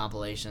charity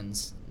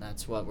compilations.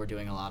 That's what we're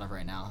doing a lot of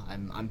right now.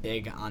 I'm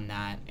big on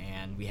that,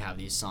 and we have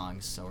these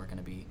songs, so we're going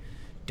to be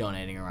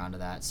donating around to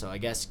that. So I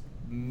guess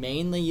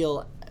mainly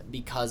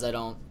because a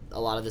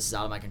lot of this is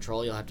out of my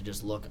control, you'll have to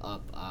just look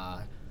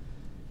up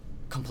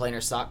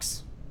Complainer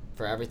Sucks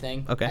for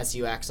everything. Okay.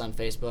 SUX on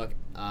Facebook,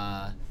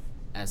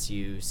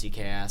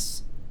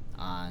 SUCKS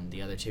on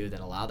the other two that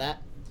allow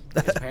that.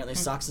 Because apparently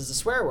sucks is a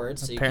swear word,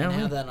 so you can't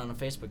have that on a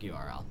Facebook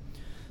URL.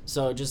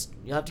 So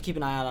you'll have to keep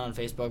an eye out on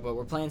Facebook, but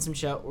we're playing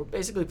we're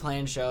basically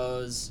playing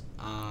shows,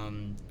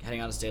 heading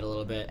out of state a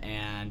little bit,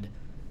 and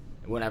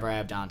whenever I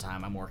have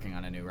downtime, I'm working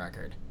on a new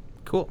record.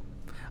 Cool.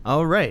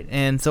 All right,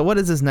 and so what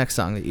is this next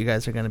song that you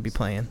guys are going to be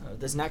playing?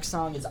 This next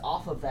song is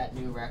off of that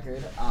new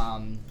record.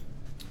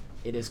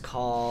 It is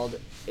called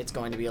It's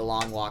Going to Be a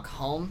Long Walk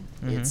Home.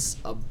 It's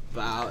a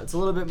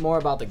little bit more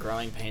about the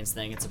growing pains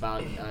thing. It's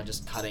about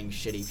just cutting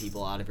shitty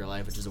people out of your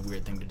life, which is a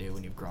weird thing to do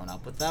when you've grown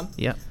up with them.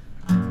 Yep.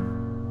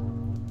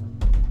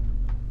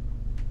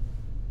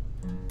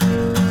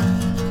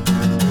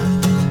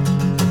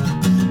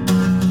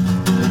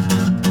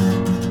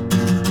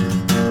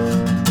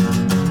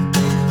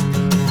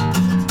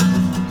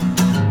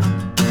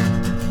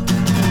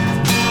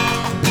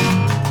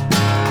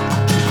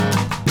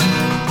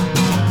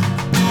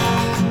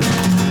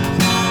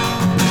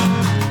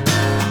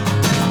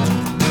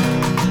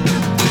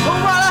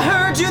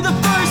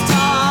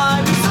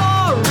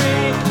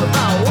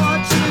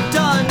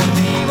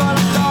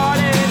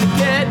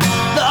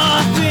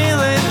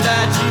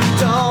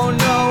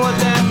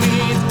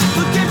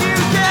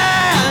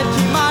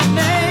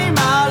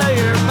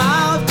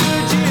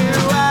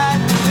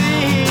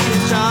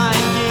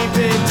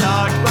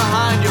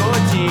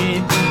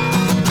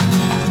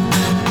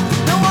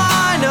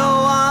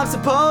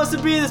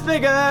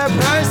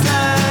 Realize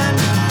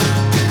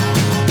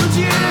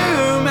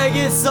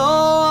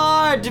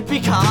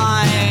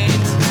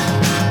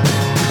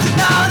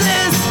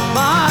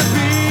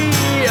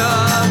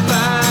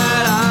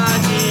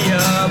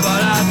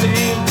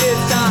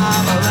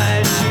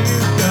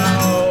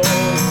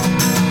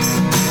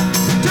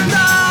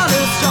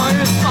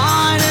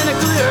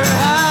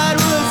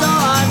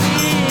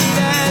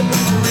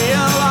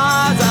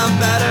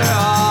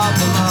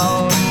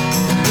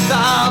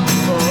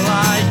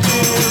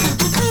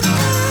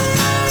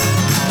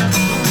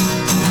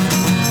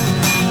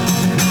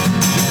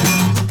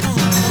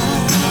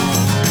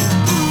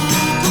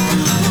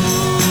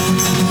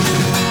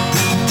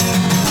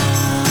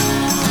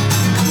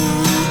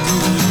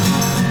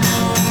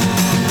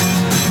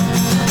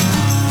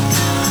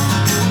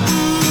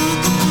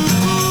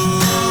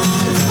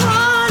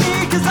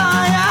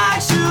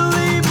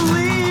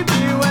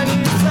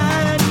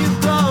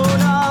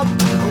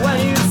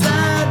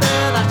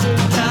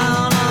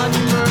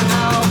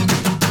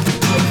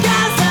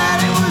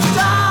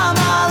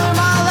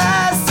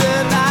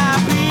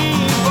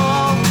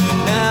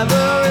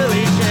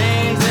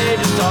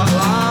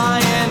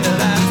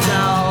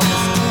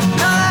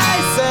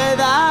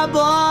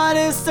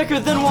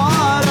thicker than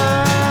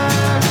water.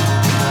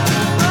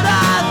 But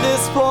at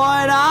this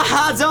point,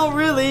 I don't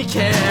really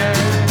care.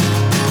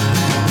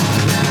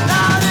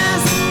 Now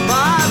this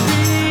might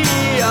be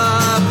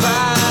a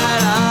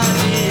bad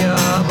idea,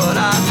 but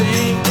I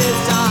think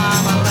it's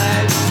time I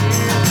let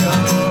you go.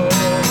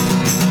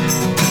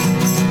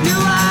 You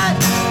let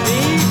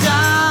me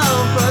down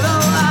for the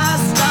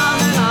last time,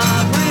 and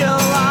I've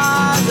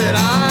realized that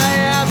I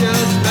am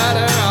just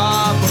better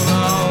off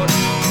alone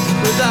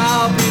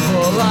without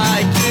people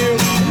like you.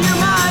 You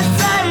might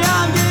say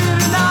I'm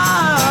getting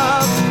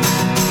up.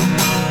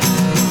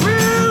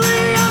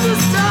 Really, I'm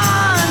just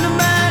done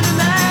demanding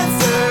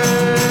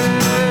answers.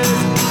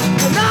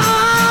 And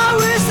I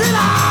wish that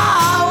I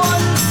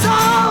wasn't so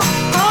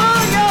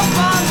hung up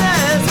on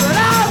this, but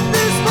at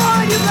this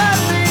point you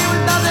left me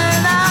with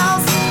nothing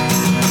else.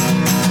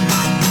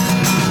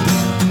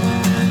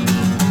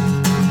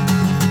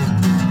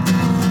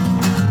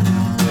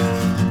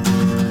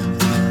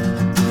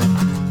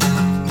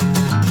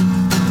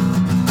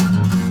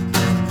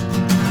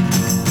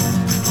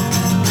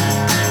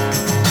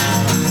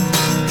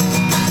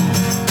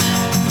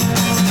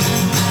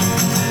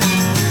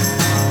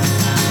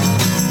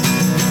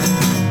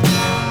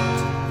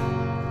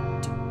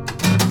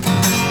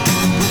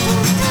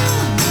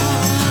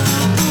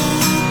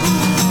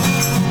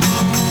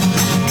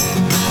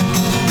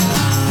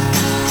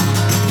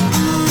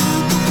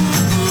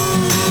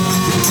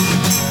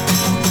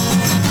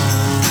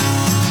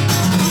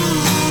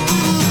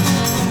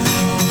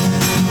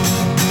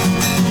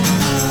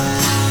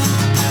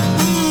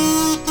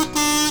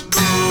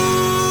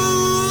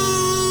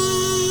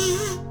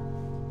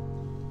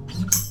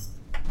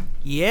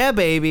 Yeah,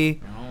 baby.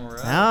 All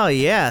right. Oh,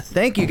 yeah.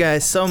 Thank you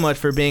guys so much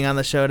for being on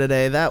the show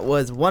today. That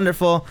was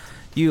wonderful.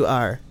 You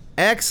are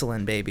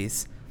excellent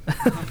babies.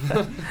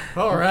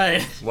 All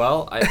right.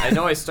 Well, I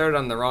know I started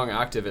on the wrong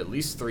octave at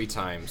least 3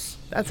 times,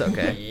 That's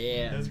okay.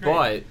 Yeah. That's great.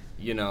 but,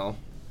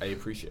 I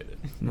appreciate it.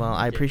 Well,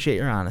 I appreciate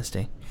your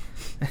honesty.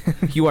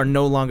 You are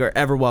no longer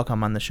ever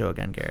welcome on the show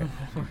again, Garrett.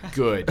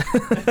 Good.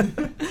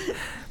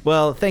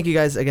 Well, thank you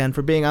guys again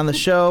for being on the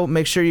show.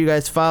 Make sure you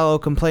guys follow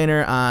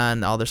Complainer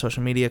on all their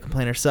social media.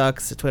 Complainer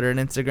Sucks, Twitter and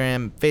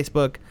Instagram,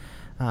 Facebook,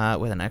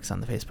 with an X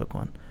on the Facebook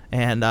one.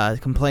 And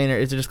Complainer,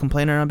 is it just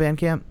Complainer on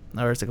Bandcamp?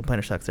 Or is it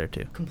Complainer Sucks there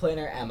too?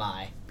 Complainer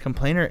MI.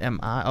 Complainer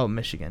MI? Oh,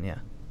 Michigan, yeah.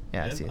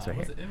 Yeah, I see it's right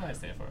What's here. it MI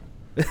stand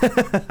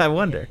for? I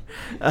wonder.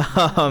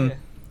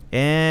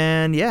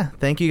 And yeah,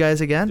 thank you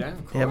guys again. Yeah,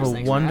 of You have course. a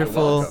Thanks for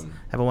wonderful having me.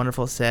 have a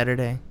wonderful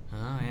Saturday.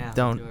 Oh yeah.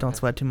 Don't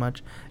sweat too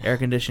much. Air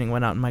conditioning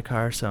went out in my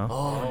car, so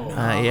Oh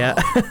no. yeah.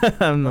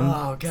 I'm a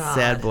Oh, God.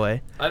 sad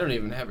boy. I don't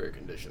even have air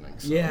conditioning.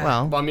 So. Yeah.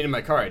 Well, I mean, in my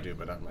car I do,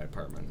 but not in my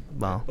apartment.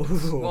 Well,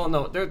 Well,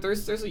 no,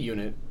 there's a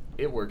unit.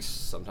 It works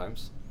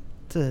sometimes.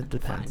 it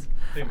depends.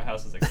 I think my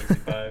house is like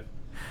 65.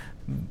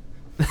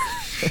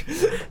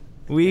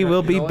 We You know-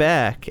 will you be know what?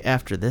 back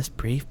after this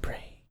brief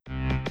break.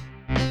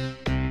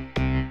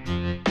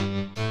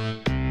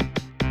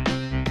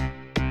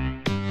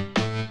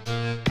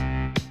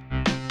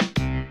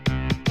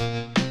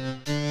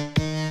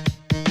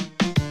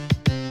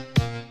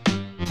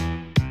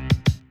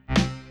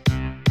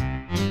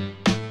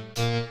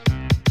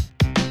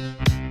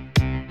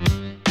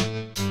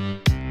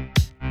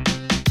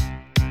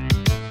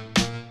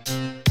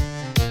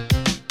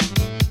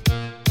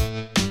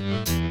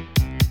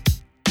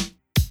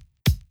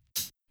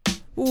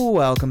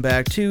 Welcome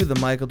back to the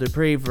Michael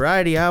Dupree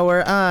Variety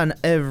Hour on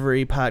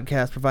every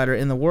podcast provider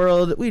in the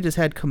world. We just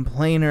had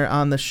Complainer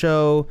on the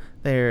show.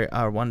 They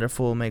are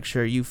wonderful. Make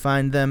sure you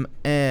find them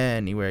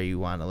anywhere you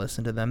want to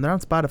listen to them. They're on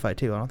Spotify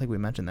too. I don't think we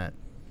mentioned that.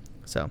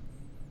 So,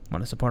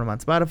 want to support them on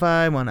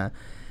Spotify? Want to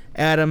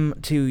add them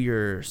to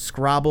your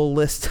Scrabble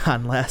list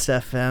on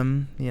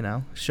Last.fm? You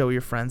know, show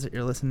your friends that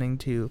you're listening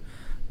to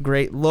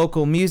great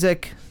local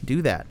music.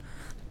 Do that.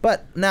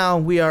 But now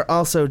we are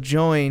also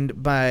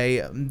joined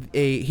by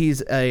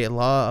he's a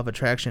law of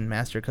attraction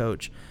master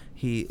coach.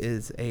 He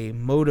is a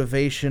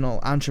motivational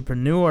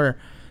entrepreneur.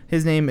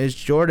 His name is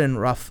Jordan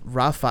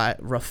Rafaelo.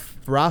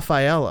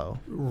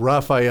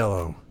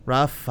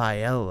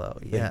 Rafaelo,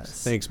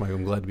 yes. Thanks, Mike.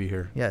 I'm glad to be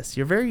here. Yes,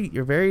 you're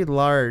very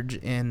large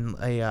in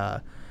a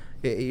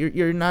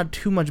you're not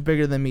too much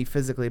bigger than me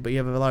physically, but you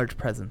have a large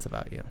presence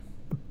about you.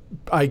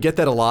 I get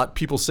that a lot.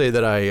 People say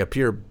that I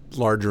appear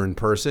larger in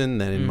person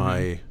than in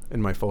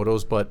my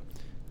photos, but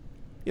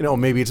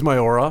maybe it's my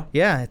aura.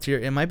 Yeah,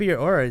 it might be your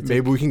aura.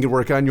 Maybe we can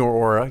work on your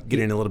aura,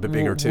 getting a little bit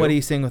bigger too. What are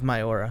you seeing with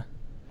my aura?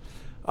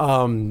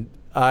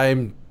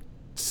 I'm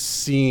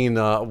seeing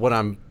what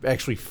I'm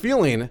actually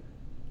feeling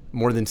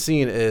more than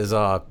seeing is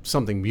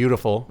something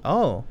beautiful.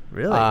 Oh,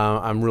 really?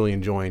 I'm really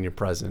enjoying your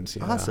presence.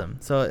 Yeah. Awesome.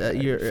 So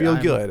you feel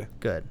good.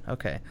 Good.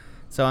 Okay.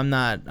 So I'm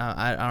not.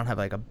 I don't have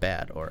like a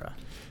bad aura.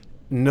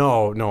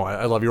 No,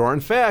 I love your aura.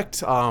 In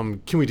fact,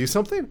 can we do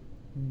something?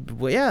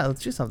 Well, yeah,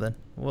 let's do something.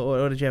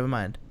 What did you have in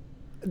mind?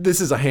 This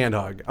is a hand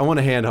hug. I want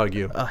to hand hug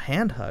you. A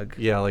hand hug.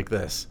 Yeah, like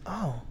this.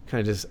 Oh.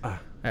 Kind of just.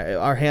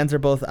 Our hands are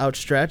both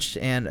outstretched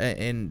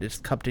and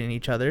just cupped in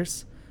each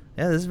other's.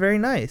 Yeah, this is very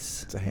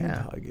nice. It's a hand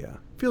hug, yeah.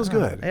 Feels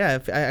good. Yeah,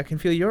 I can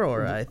feel your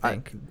aura, I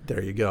think.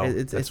 There you go.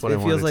 That's what I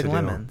wanted to do. It feels like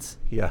lemons.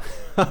 Yeah.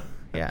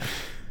 Yeah.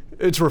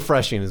 It's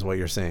refreshing is what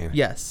you're saying.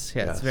 Yes.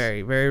 It's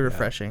very, very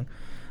refreshing.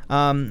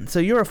 So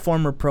you're a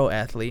former pro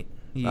athlete.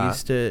 You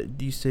used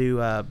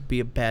to be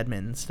a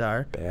badminton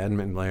star.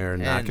 Badminton player,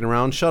 knocking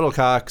around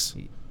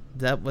shuttlecocks.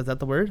 Was that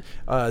the word?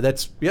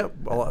 That's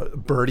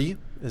birdie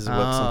is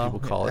what some people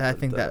call it. I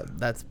think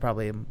that's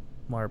probably a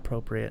more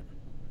appropriate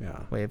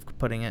way of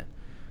putting it.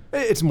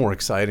 It's more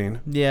exciting.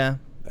 Yeah.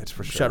 That's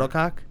for sure.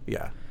 Shuttlecock?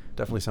 Yeah.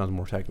 Definitely sounds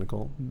more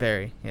technical.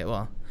 Very. Yeah,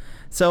 well.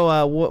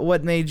 So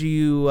what made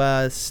you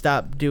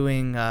stop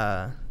doing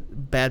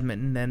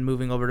badminton and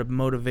moving over to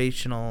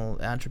motivational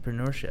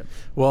entrepreneurship?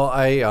 Well,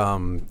 I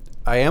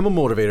am a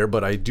motivator,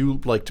 but I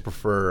do like to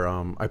prefer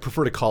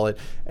to call it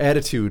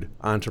attitude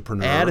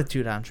entrepreneur.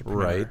 Attitude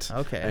entrepreneur. Right.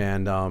 Okay.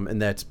 And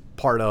that's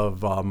part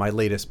of my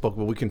latest book,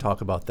 but we can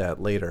talk about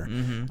that later.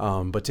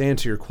 Mm-hmm. But to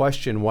answer your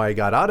question, why I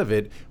got out of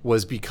it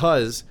was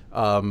because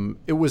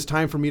it was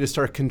time for me to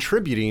start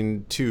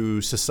contributing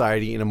to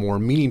society in a more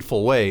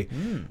meaningful way,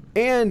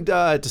 and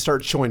to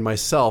start showing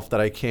myself that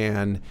I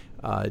can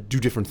do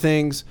different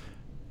things,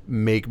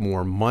 make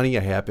more money.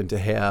 I happen to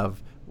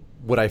have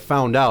what I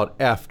found out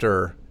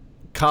after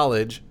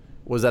college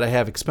was that I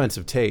have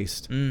expensive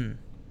taste. And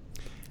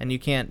you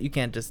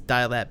can't just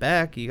dial that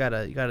back. You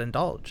gotta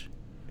indulge.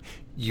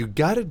 You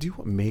gotta do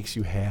what makes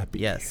you happy.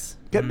 Yes.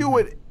 You gotta do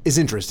what is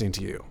interesting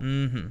to you.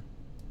 Mm-hmm.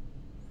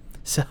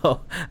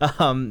 So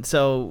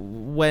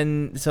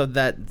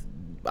that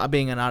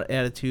being an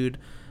attitude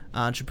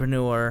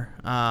entrepreneur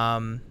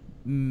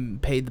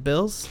paid the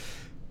bills.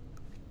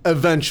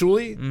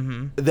 Eventually,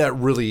 that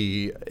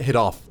really hit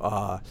off.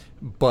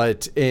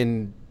 But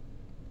in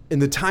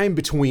the time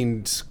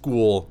between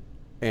school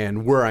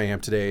and where I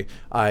am today,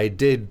 I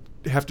did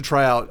have to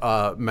try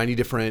out many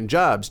different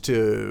jobs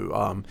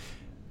to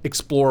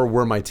explore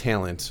where my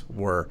talents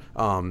were.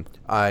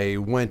 I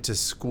went to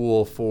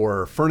school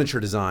for furniture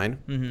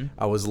design.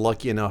 I was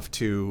lucky enough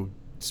to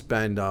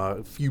spend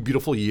a few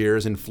beautiful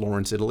years in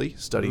Florence, Italy,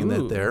 studying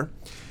that there.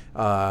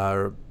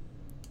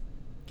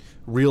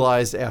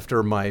 Realized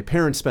after my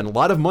parents spent a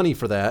lot of money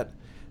for that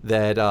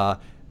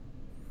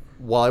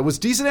while I was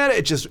decent at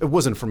it, it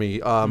wasn't for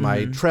me.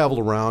 I traveled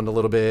around a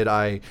little bit.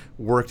 I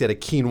worked at a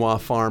quinoa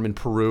farm in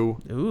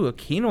Peru. Ooh, a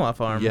quinoa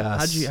farm.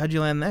 Yes. How'd you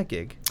land that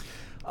gig?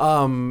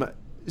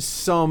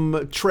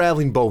 Some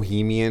traveling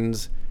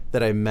bohemians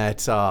that I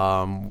met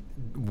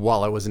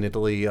while I was in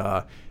Italy,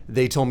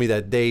 they told me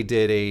that they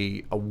did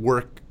a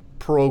work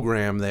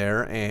program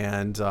there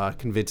and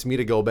convinced me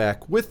to go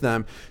back with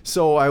them.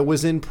 So I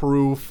was in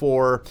Peru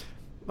for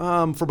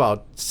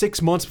about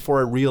 6 months before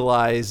I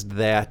realized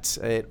that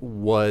it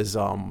was,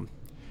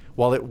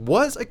 while it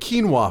was a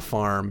quinoa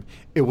farm,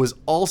 it was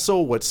also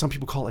what some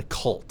people call a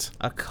cult.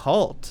 A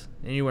cult?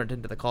 And you weren't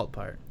into the cult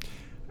part.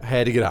 I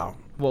had to get out.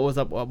 What was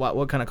up?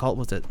 What kind of cult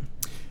was it?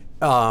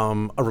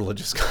 A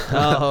religious cult.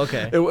 Oh,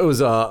 okay. It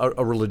was a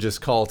religious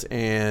cult,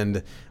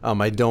 and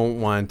I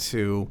don't want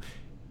to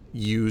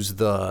use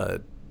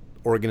the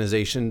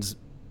organization's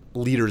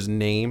leader's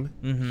name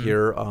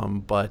here,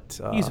 but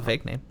use a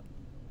fake name.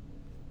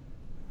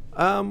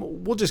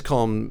 We'll just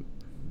call him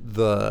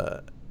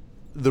the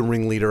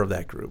ringleader of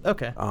that group.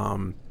 Okay.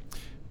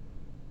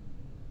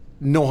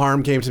 No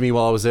harm came to me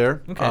while I was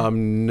there. Okay.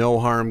 No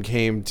harm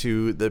came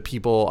to the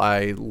people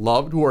I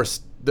loved.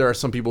 There are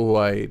some people who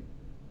I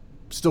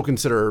still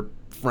consider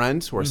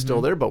friends who are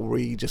still there, but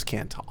we just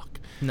can't talk.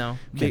 No,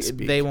 Can't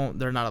speak. they won't.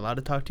 They're not allowed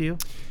to talk to you,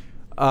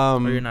 or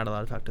you're not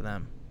allowed to talk to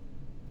them.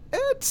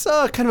 It's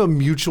kind of a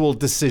mutual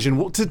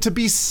decision. To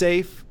be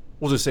safe,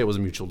 we'll just say it was a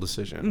mutual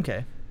decision.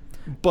 Okay.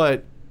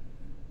 But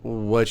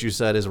what you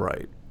said is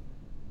right.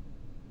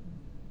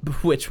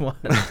 Which one?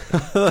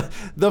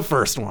 The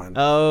first one.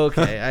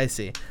 Okay, I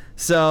see.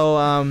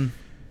 So,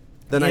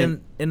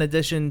 then in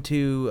addition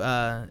to,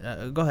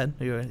 go ahead.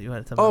 You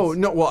had something. Oh else.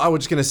 no! Well, I was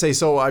just gonna say.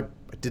 So I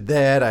did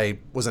that. I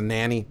was a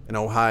nanny in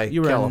Ojai,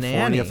 You were California,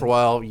 a nanny? for a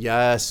while.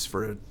 Yes,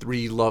 for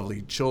 3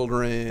 lovely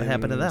children. What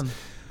happened to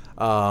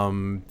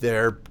them?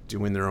 They're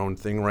doing their own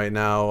thing right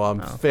now.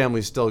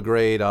 Family's still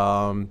great.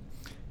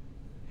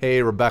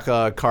 Hey,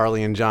 Rebecca,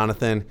 Carly, and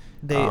Jonathan.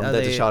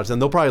 That's a shout out to them.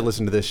 They'll probably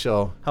listen to this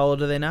show. How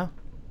old are they now?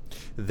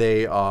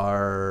 They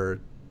are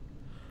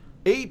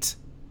 8,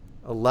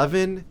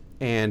 11,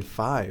 and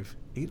 5.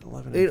 8,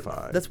 11, and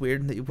 5. That's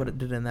weird that you put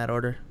it in that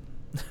order.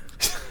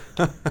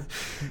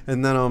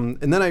 and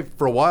then I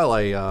for a while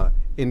I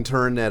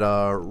interned at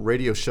a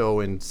radio show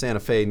in Santa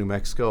Fe, New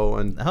Mexico,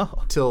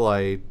 until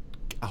I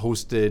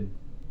hosted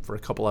for a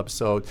couple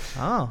episodes.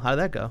 Oh, how did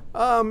that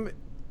go?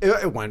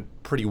 It went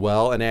pretty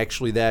well, and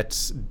actually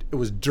it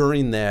was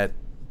during that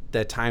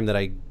time that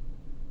I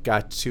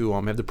got to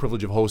have the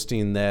privilege of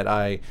hosting that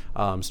I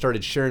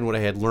started sharing what I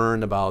had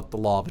learned about the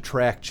law of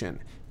attraction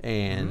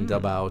and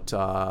about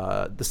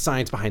the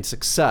science behind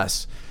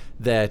success.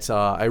 That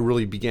I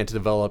really began to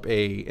develop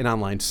an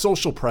online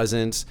social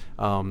presence,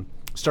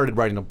 started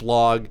writing a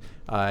blog.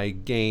 I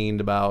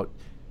gained about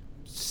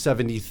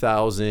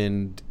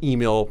 70,000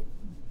 email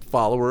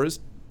followers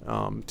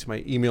to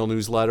my email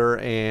newsletter,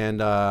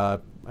 and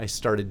I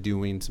started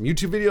doing some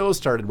YouTube videos,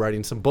 started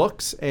writing some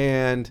books,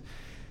 and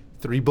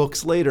 3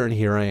 books later, and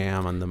here I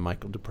am on the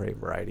Michael Dupre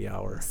Variety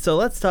Hour. So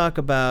let's talk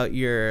about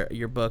your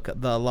book,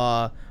 The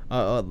Law.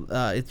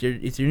 It's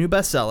your new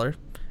bestseller.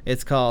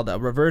 It's called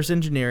Reverse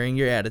Engineering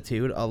Your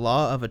Attitude: A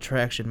Law of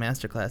Attraction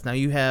Masterclass. Now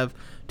you have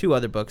 2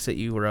 other books that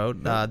you wrote: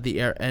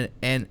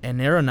 An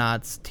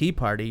Aeronaut's Tea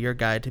Party, Your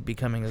Guide to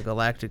Becoming a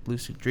Galactic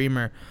Lucid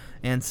Dreamer,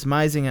 and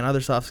Smizing and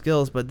Other Soft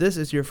Skills. But this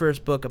is your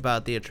first book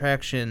about the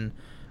attraction,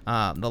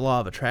 the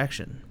law of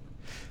attraction.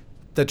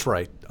 That's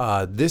right.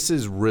 This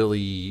is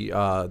really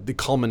the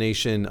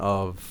culmination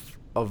of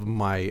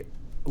my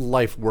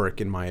life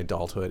work in my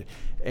adulthood,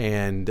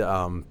 and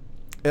I'm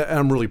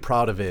really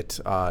proud of it.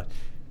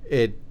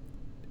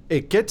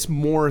 It gets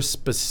more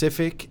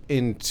specific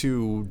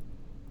into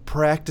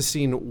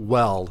practicing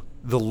well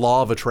the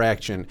law of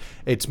attraction.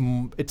 It's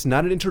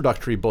not an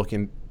introductory book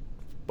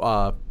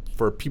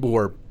for people who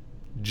are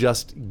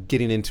just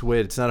getting into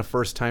it. It's not a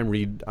first-time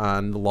read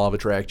on the law of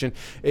attraction.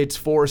 It's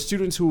for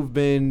students who have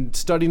been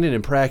studying it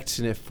and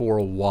practicing it for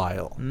a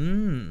while.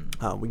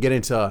 We get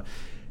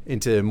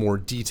into more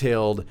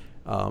detailed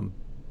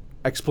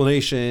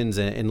explanations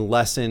and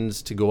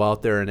lessons to go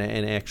out there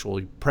and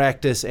actually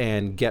practice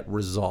and get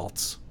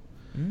results.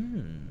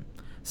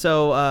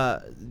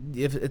 So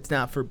if it's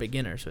not for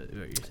beginners, what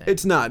you're saying?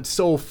 It's not.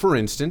 So, for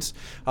instance,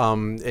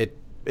 it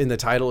in the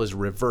title is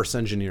reverse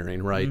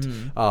engineering, right?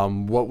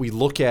 Mm-hmm. What we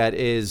look at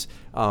is,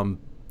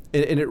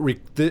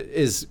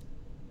 is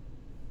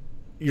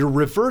you're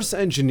reverse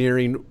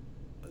engineering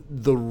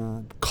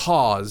the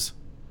cause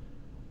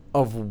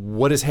of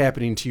what is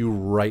happening to you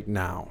right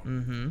now.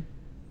 Mm-hmm.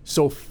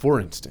 So,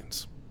 for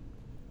instance,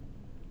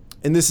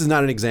 and this is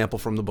not an example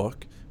from the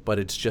book, but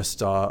it's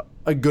just a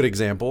good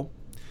example,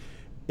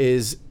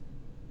 is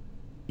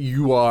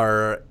you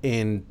are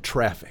in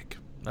traffic.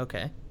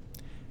 Okay.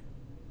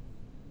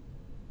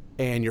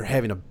 And you're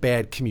having a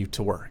bad commute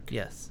to work.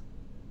 Yes.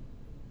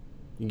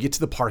 You get to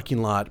the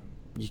parking lot,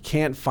 you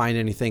can't find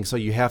anything, so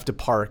you have to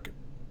park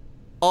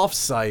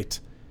off-site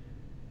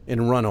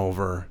and run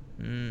over.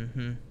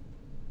 Mm-hmm.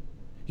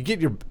 You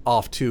get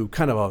off to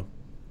kind of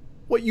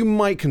what you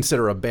might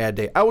consider a bad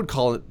day. I would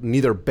call it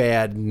neither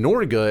bad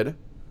nor good.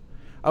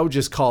 I would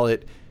just call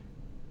it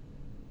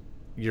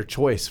your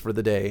choice for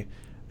the day.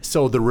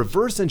 So the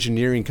reverse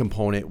engineering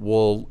component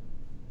will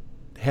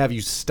have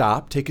you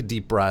stop, take a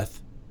deep breath,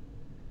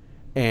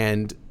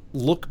 and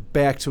look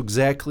back to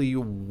exactly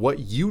what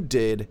you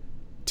did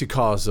to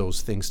cause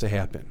those things to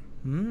happen.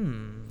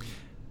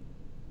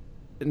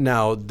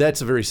 Now,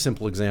 that's a very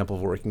simple example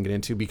of what we can get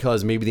into,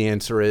 because maybe the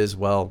answer is,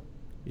 well,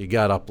 you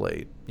got up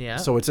late. Yeah.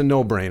 So it's a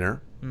no-brainer.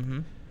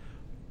 Mm-hmm.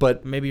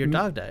 But maybe your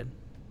dog died.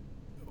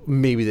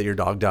 Maybe that your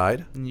dog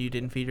died. And you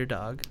didn't feed your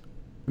dog.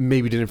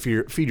 Maybe didn't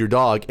feed your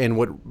dog. And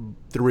what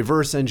the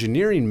reverse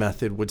engineering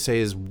method would say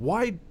is,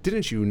 why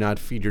didn't you not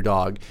feed your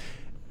dog?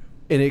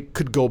 And it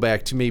could go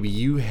back to maybe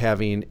you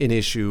having an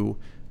issue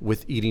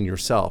with eating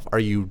yourself. Are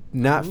you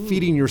not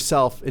feeding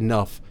yourself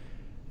enough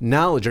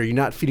knowledge? Are you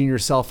not feeding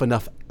yourself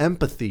enough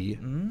empathy?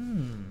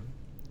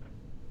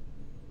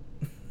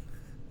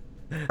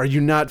 Are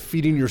you not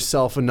feeding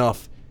yourself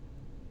enough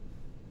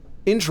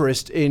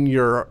interest in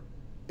your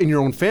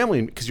own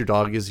family? Because your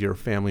dog is your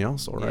family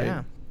also, right?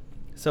 Yeah.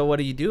 So what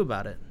do you do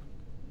about it?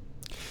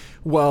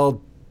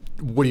 Well,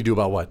 what do you do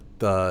about what?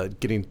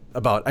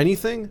 About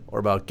anything, or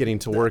about getting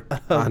to work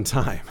on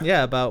time?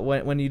 Yeah, about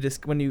when you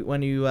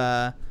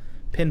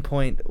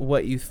pinpoint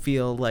what you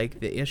feel like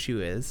the issue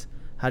is.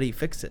 How do you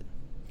fix it?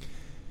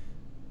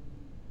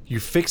 You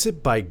fix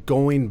it by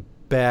going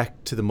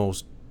back to the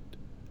most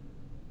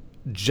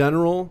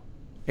general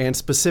and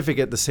specific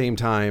at the same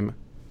time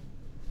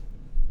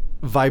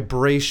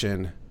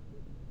vibration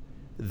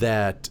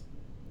that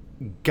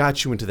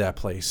got you into that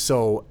place.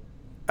 So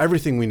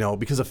everything we know,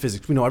 because of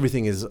physics, we know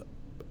everything is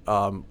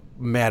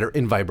matter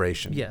in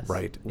vibration. Yes.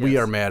 Right? Yes. We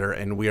are matter,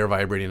 and we are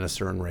vibrating at a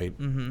certain rate.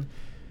 Mm-hmm.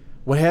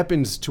 What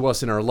happens to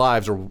us in our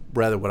lives, or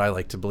rather what I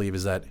like to believe,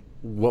 is that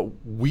what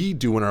we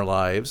do in our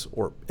lives,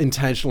 or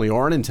intentionally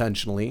or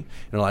unintentionally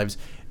in our lives,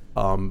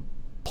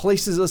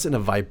 places us in a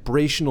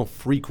vibrational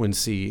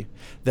frequency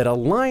that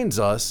aligns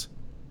us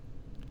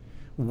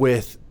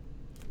with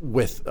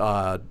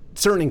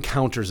certain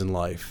encounters in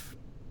life.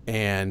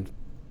 And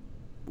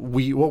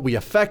what we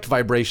affect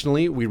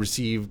vibrationally, we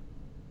receive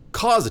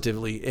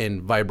causatively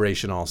in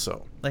vibration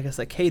also. Like a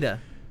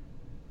cicada.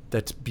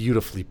 That's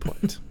beautifully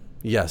put.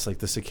 Yes, like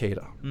the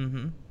cicada.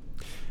 Mm-hmm.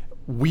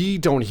 We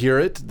don't hear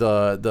it,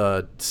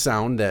 the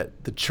sound,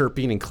 that the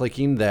chirping and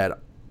clicking that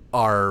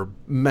our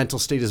mental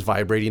state is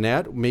vibrating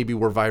at. Maybe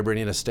we're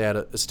vibrating in a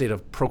state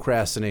of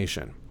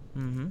procrastination.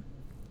 Mm-hmm.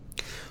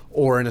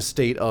 Or in a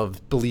state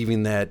of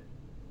believing that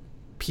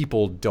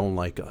people don't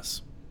like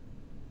us.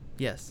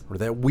 Yes. Or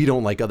that we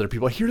don't like other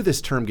people. I hear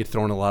this term get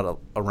thrown a lot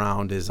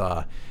around is,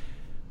 I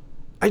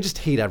just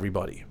hate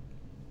everybody.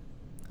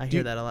 I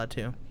hear that a lot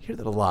too. I hear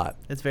that a lot.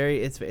 It's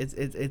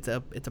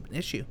an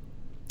issue.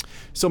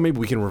 So maybe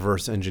we can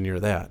reverse engineer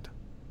that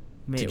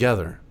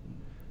together.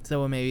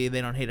 So maybe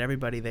they don't hate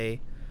everybody.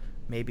 They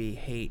maybe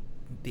hate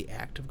the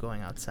act of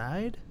going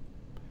outside.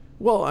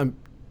 Well,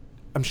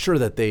 I'm sure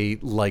that they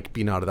like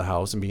being out of the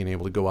house and being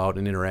able to go out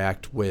and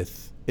interact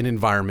with an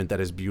environment that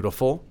is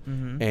beautiful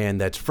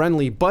and that's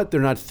friendly, but they're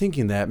not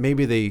thinking that.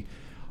 Maybe they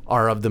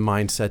are of the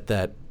mindset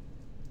that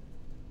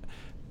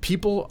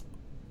people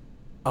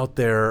out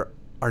there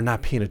are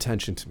not paying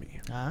attention to me.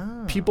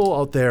 Ah. People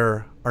out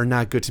there are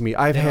not good to me.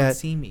 They don't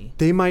see me.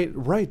 They might,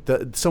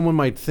 someone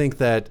might think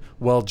that,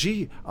 well,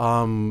 gee,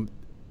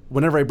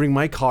 whenever I bring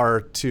my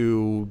car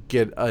to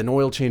get an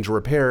oil change or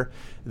repair,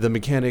 the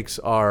mechanics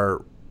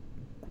are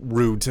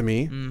rude to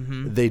me.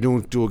 Mm-hmm. They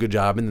don't do a good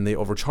job, and then they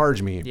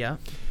overcharge me. Yeah.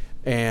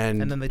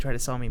 And then they try to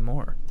sell me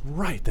more.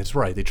 Right, that's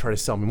right. They try to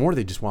sell me more.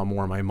 They just want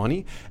more of my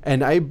money.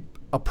 And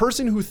a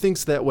person who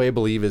thinks that way, I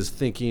believe, is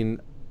thinking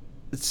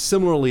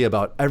similarly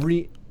about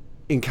every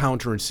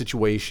encounter and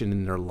situation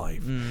in their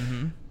life.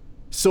 Mm-hmm.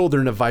 So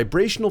they're in a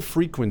vibrational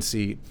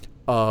frequency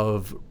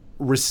of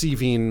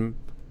receiving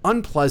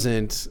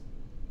unpleasant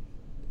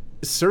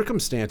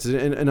circumstances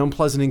and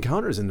unpleasant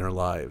encounters in their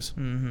lives.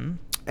 Mm-hmm.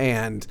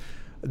 And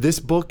this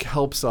book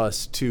helps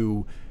us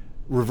to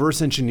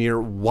reverse engineer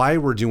why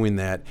we're doing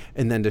that,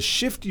 and then to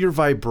shift your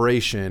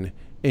vibration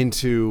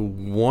into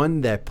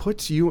one that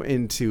puts you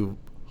into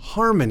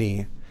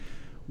harmony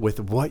with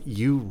what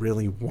you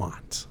really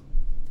want.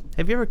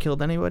 Have you ever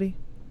killed anybody?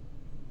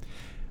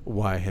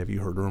 Why, have you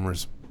heard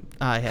rumors?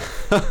 I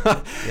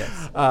have.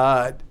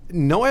 Yes.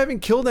 No, I haven't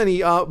killed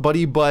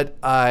anybody, but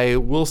I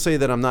will say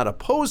that I'm not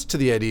opposed to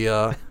the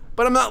idea,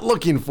 but I'm not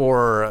looking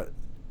for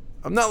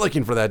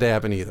that to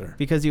happen either.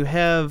 Because you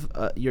have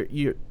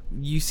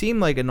you seem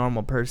like a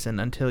normal person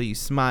until you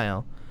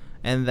smile,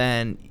 and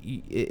then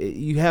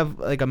you have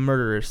like a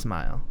murderer's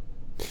smile.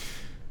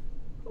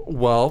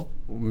 Well,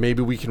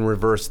 maybe we can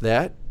reverse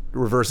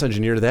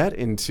engineer that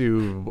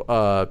into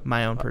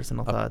my own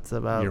personal thoughts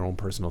about your own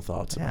personal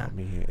thoughts about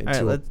me.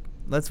 All right,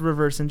 let's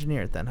reverse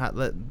engineer it then.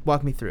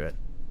 Walk me through it.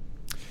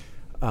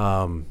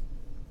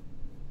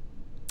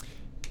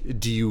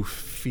 Do you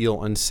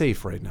feel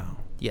unsafe right now?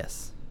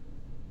 Yes.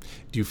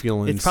 Do you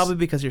feel It's probably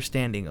because you're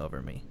standing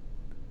over me,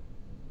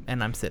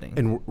 and I'm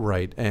sitting.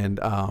 And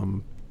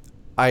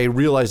I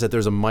realize that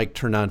there's a mic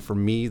turned on for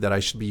me that I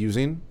should be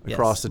using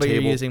across the table.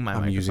 You're using my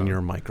microphone. I'm using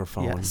your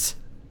microphone. Yes.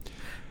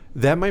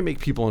 That might make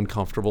people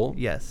uncomfortable.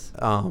 Yes.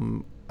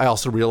 I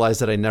also realize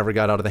that I never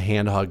got out of the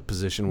hand hug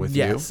position with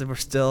you. Yes,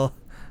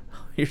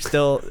 you're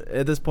still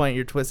at this point.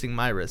 You're twisting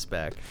my wrist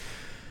back.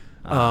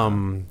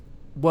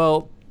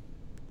 Well,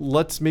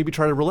 let's maybe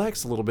try to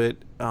relax a little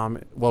bit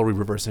while we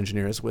reverse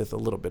engineer this with a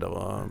little bit of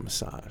a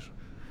massage.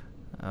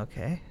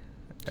 Okay.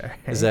 Right.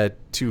 Is that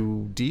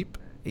too deep?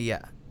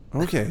 Yeah.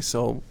 Okay,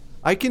 so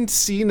I can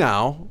see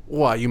now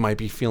why you might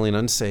be feeling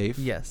unsafe.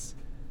 Yes.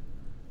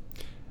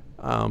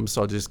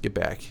 So I'll just get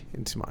back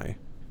into my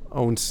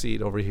own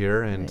seat over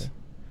here and. Okay.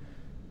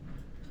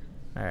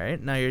 All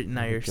right. Now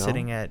you're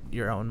sitting at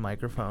your own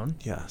microphone.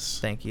 Yes.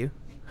 Thank you.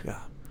 Yeah.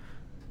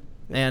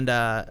 And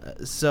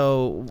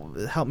so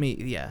help me.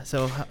 Yeah.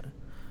 So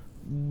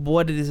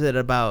what is it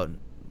about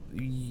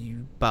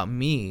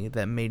me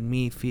that made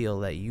me feel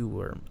that you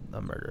were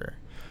a murderer?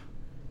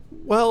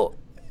 Well,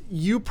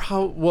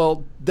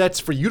 that's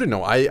for you to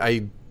know.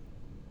 I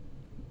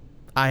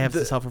have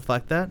to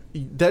self-reflect that?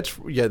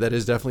 That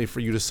is definitely for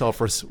you to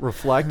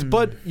self-reflect,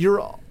 but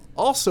you're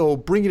also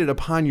bringing it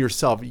upon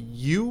yourself.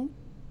 You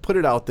put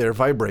it out there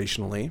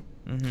vibrationally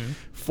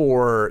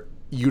for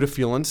you to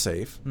feel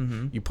unsafe.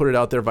 Mm-hmm. You put it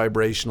out there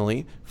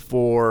vibrationally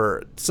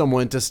for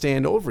someone to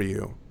stand over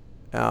you.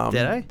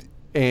 Did I?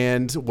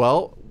 And,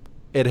 well,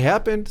 it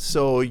happened,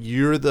 so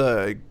you're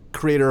the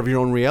creator of your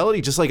own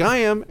reality, just like I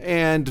am,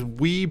 and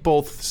we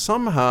both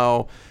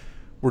somehow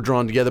were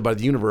drawn together by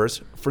the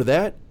universe for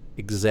that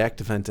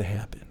exact event to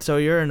happen. So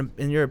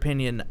in your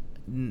opinion,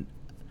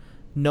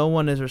 no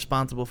one is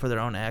responsible for their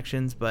own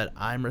actions, but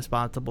I'm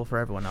responsible for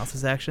everyone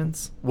else's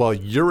actions? Well,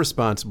 you're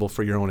responsible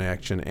for your own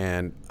action,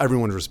 and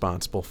everyone's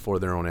responsible for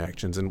their own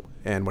actions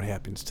and what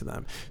happens to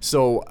them.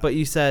 So, But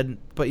you said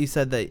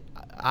that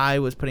I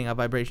was putting out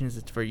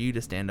vibrations for you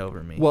to stand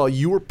over me. Well,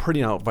 you were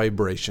putting out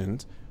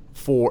vibrations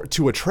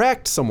to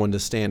attract someone to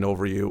stand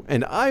over you,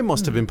 and I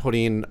must have been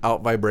putting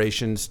out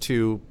vibrations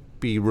to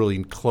be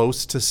really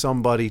close to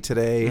somebody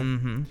today.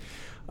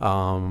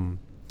 Mm-hmm.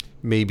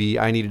 Maybe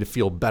I needed to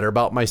feel better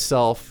about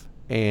myself,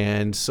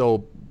 and so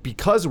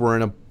because we're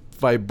in a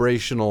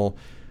vibrational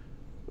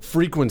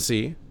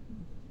frequency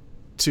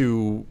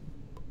to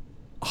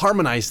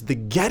harmonize the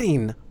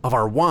getting of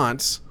our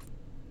wants,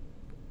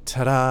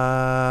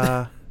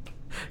 ta-da!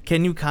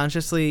 Can you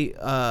consciously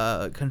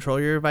control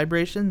your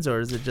vibrations,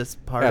 or is it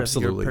just part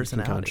of your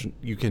personality?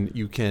 You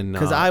can.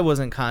 Because I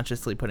wasn't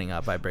consciously putting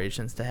out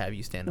vibrations to have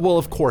you stand up. Well,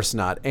 of course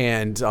not.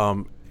 And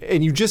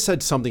you just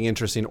said something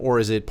interesting. Or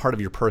is it part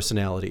of your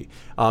personality?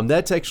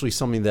 That's actually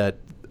something that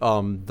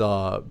one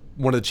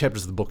of the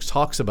chapters of the book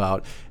talks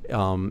about.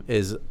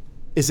 Is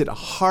it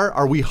hard?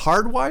 Are we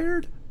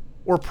hardwired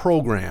or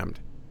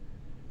programmed?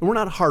 And we're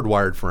not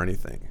hardwired for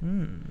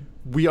anything.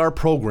 We are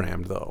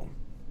programmed, though.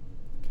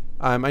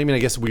 I mean, I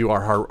guess we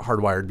are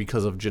hardwired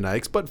because of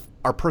genetics, but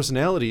our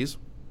personalities,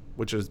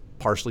 which is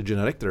partially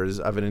genetic, there is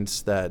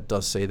evidence that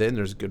does say that, and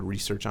there's good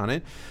research on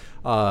it.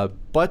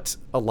 But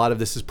a lot of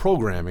this is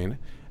programming,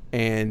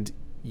 and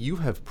you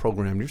have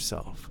programmed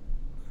yourself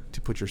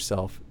to put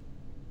yourself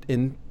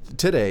in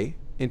today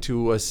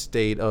into a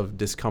state of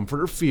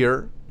discomfort or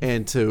fear,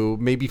 and to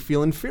maybe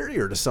feel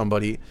inferior to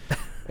somebody.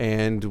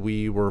 And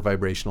we were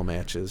vibrational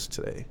matches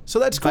today. So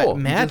that's cool.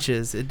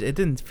 Matches? It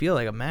didn't feel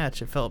like a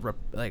match. It felt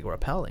like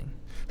repelling.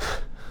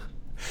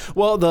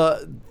 Well,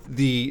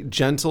 the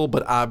gentle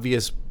but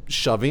obvious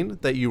shoving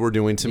that you were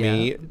doing to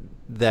me,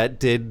 that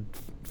did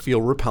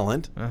feel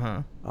repellent.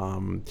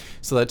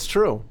 So that's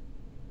true.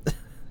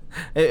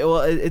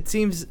 It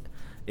seems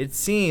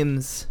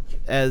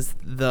as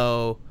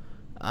though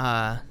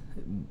I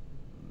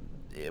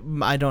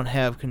don't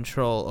have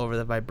control over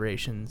the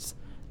vibrations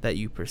that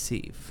you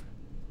perceive.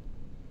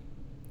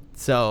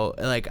 So,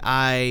 like,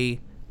 how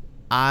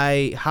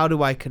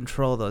do I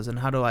control those, and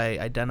how do I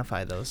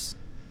identify those?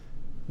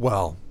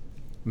 Well,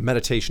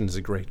 meditation is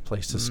a great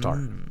place to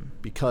start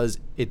because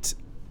it's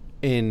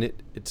in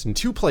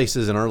two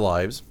places in our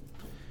lives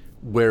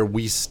where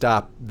we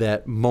stop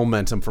that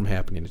momentum from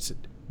happening. It's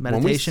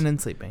meditation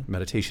and sleeping.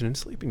 Meditation and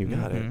sleeping. You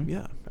got it.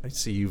 Yeah, I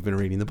see you've been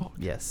reading the book.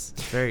 Yes,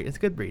 it's a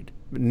good read.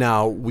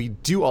 Now, we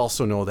do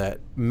also know that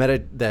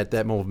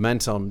that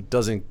momentum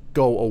doesn't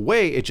go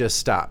away; it just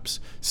stops.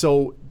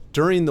 So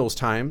during those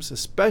times,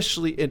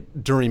 especially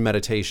during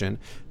meditation,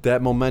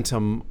 that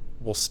momentum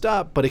will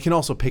stop, but it can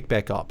also pick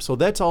back up. So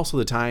that's also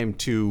the time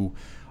to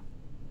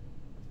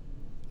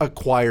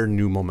acquire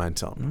new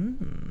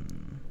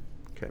momentum.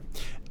 Okay,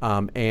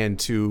 and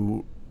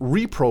to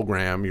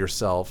reprogram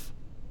yourself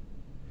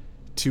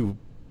to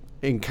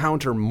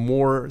encounter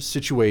more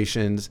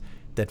situations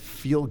that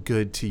feel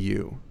good to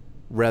you,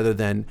 rather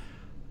than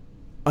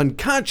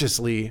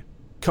unconsciously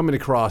coming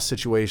across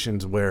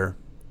situations where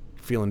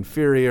you feel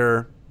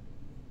inferior,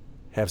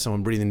 have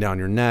someone breathing down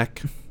your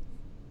neck,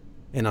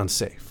 and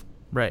unsafe.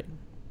 Right.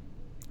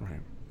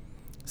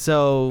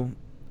 So,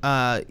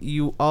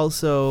 you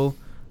also,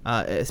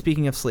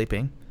 speaking of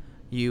sleeping,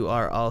 you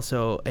are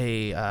also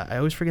I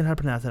always forget how to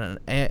pronounce it,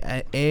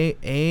 a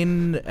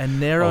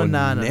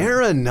neuronaut.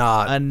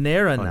 A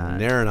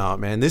neuronaut,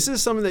 man. This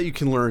is something that you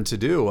can learn to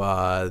do.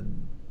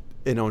 An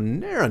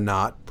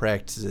oneironaut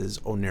practices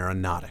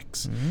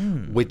oneironautics,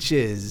 which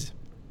is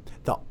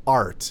the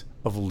art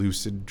of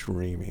lucid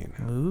dreaming.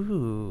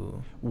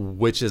 Ooh.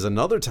 Which is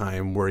another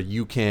time where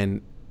you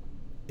can,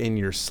 in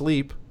your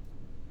sleep,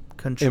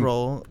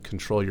 control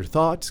your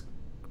thoughts,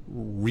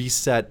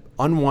 reset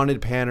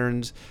unwanted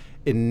patterns,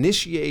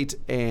 initiate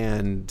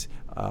and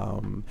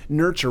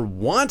nurture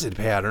wanted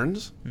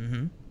patterns,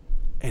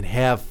 and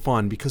have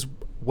fun. Because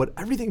what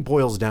everything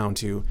boils down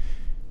to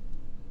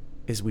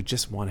is we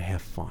just want to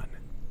have fun.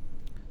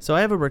 So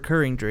I have a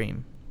recurring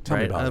dream, Tell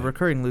me about it.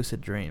 recurring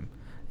lucid dream.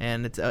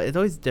 And it's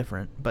always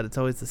different, but it's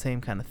always the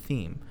same kind of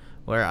theme,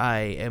 where I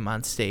am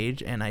on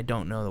stage and I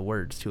don't know the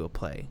words to a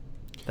play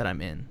that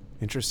I'm in.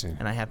 Interesting.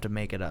 And I have to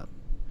make it up,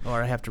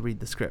 or I have to read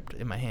the script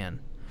in my hand.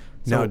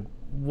 Now, So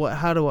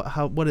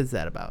what is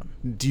that about?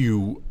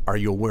 Are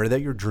you aware that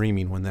you're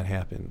dreaming when that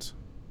happens?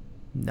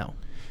 No.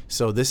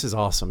 So this is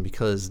awesome,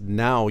 because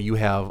now you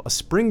have a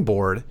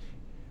springboard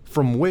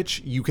from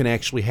which you can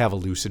actually have a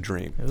lucid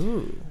dream.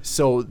 Ooh.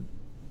 So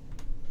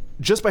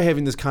just by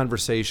having this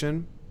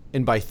conversation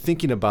and by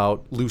thinking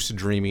about lucid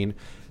dreaming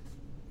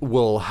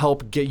will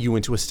help get you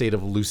into a state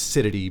of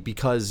lucidity,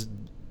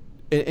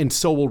 and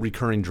so will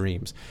recurring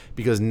dreams.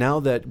 Because now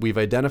that we've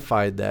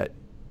identified that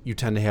you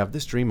tend to have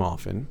this dream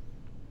often,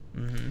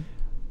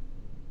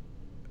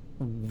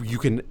 you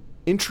can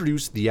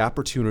introduce the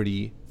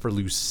opportunity for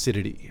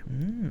lucidity.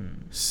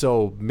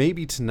 So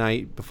maybe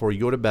tonight, before you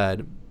go to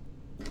bed,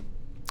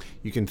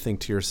 you can think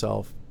to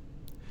yourself,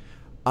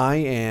 I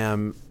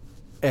am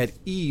at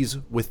ease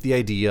with the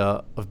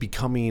idea of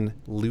becoming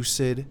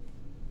lucid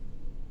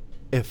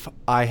if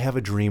I have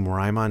a dream where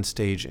I'm on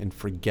stage and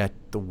forget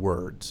the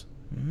words,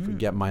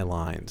 forget my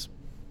lines.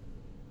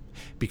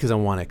 Because I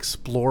want to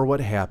explore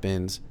what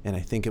happens, and I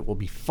think it will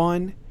be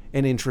fun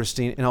and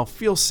interesting, and I'll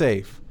feel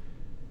safe.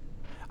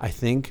 I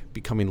think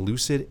becoming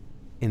lucid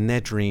in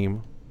that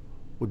dream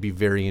would be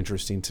very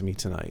interesting to me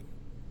tonight.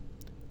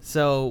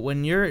 So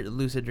when you're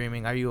lucid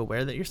dreaming, are you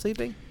aware that you're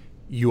sleeping?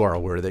 You are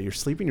aware that you're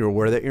sleeping. You're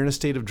aware that you're in a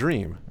state of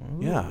dream.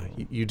 Ooh. Yeah,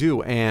 you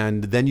do.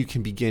 And then you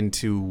can begin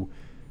to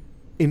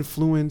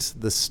influence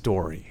the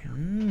story,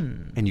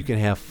 and you can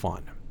have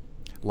fun.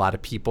 A lot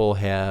of people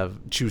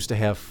choose to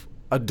have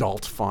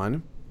adult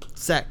fun.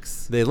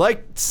 Sex. They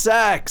like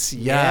sex.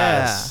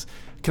 Yes. Yeah.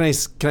 Can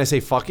I say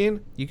fucking?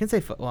 You can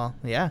say well,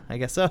 yeah, I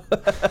guess so.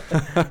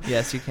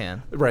 Yes, you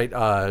can. Right.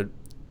 Are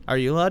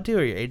you allowed to,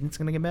 or your agent's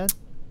gonna get mad?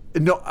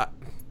 No,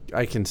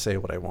 I can say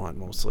what I want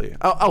mostly.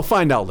 I'll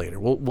find out later.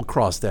 We'll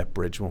cross that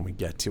bridge when we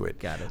get to it.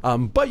 Got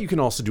it. But you can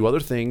also do other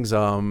things.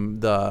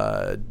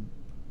 The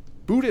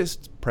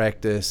Buddhists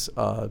practice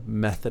a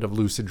method of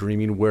lucid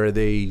dreaming where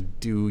they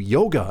do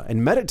yoga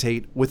and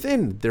meditate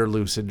within their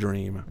lucid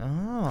dream.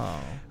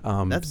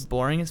 Oh, that's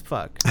boring as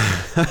fuck.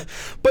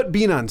 But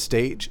being on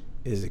stage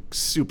is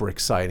super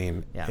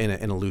exciting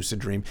in a lucid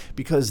dream,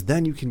 because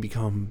then you can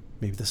become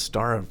maybe the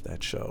star of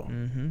that show.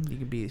 You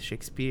can be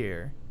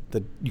Shakespeare.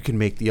 That you can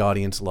make the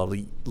audience love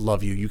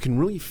you. You can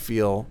really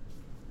feel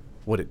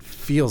what it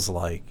feels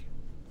like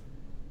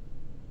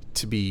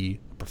to be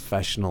a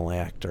professional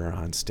actor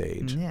on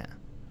stage. Yeah.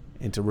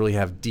 And to really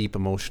have deep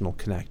emotional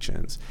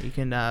connections. You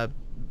can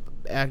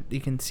you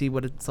can see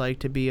what it's like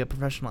to be a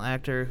professional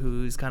actor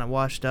who's kind of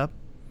washed up,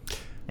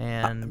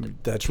 and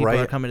that's people right.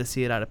 are coming to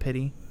see it out of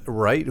pity.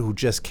 Right, who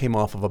just came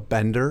off of a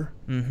bender.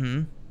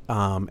 And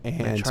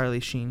the Charlie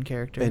Sheen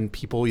character. And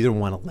people either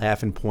want to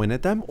laugh and point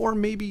at them, or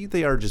maybe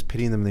they are just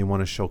pitying them and they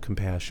want to show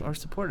compassion. Or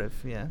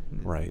supportive, yeah.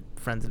 Right.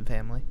 Friends and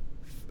family.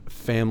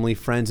 Family,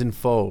 friends, and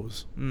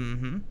foes.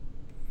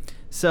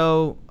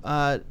 So,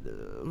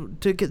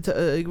 to get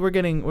to,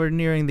 we're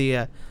nearing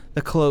the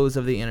close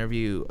of the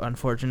interview,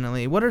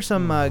 unfortunately. What are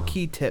some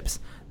key tips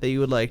that you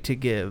would like to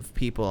give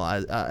people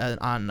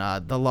on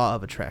the law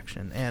of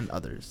attraction and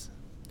others?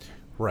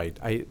 Right.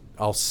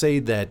 I'll say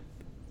that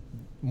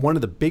one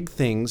of the big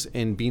things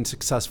in being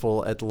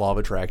successful at the law of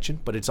attraction,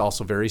 but it's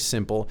also very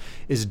simple,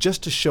 is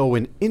just to show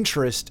an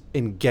interest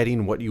in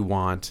getting what you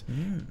want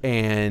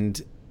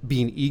and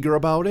being eager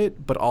about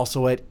it, but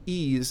also at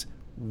ease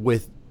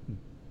with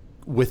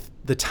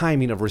the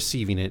timing of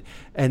receiving it.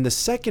 And the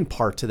second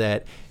part to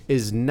that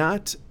is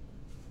not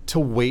to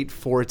wait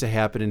for it to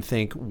happen and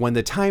think when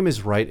the time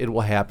is right, it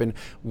will happen.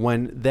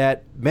 When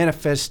that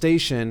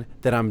manifestation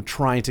that I'm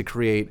trying to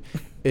create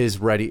is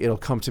ready, it'll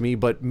come to me.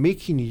 But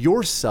making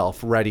yourself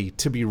ready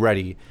to be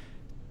ready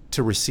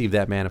to receive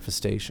that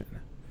manifestation.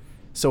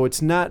 So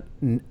it's not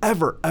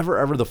ever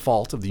the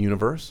fault of the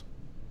universe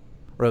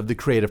or of the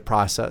creative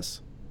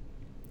process.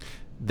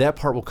 That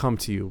part will come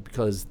to you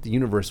because the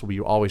universe will be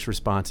always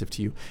responsive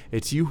to you.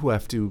 It's you who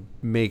have to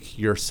make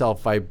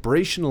yourself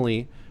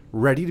vibrationally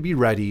ready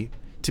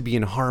to be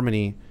in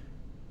harmony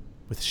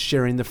with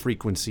sharing the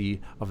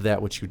frequency of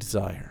that which you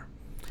desire.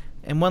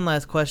 And one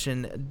last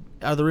question.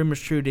 Are the rumors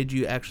true? Did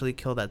you actually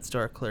kill that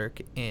store clerk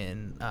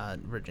in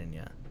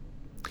Virginia?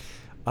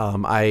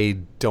 I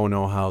don't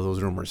know how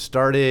those rumors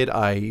started.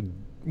 I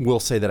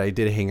will say that I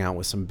did hang out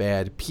with some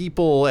bad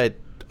people at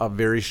a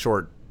very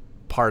short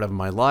part of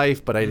my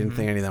life, but I didn't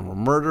think any of them were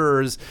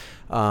murderers.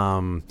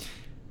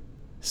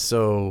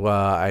 So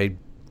I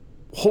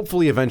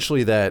hopefully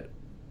eventually that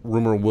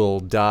rumor will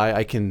die.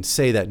 I can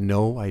say that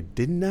no, I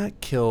did not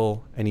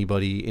kill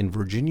anybody in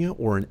Virginia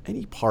or in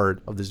any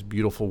part of this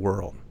beautiful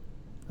world.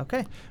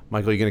 Okay.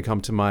 Michael, you going to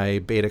come to my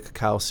beta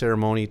cacao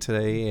ceremony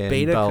today? And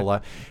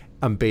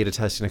I'm beta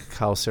testing a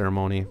cacao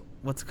ceremony.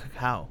 What's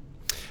cacao?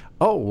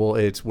 Oh, well,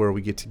 it's where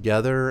we get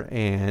together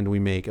and we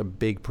make a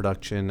big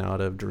production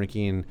out of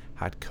drinking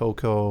hot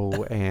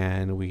cocoa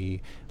and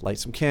we light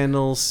some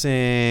candles,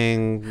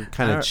 sing,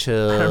 kind of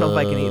chill. I don't know if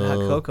I can eat hot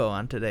cocoa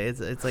on today.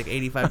 It's like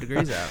 85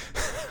 degrees out.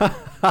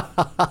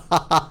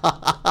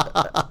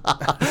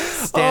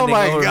 Oh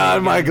my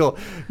God, Michael.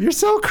 You're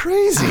so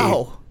crazy.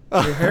 Ow.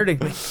 You're hurting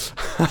me.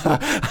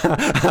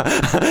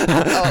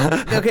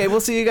 Okay, we'll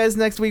see you guys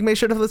next week. Make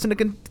sure to listen to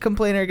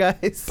Complainer,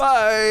 guys.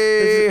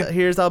 Bye.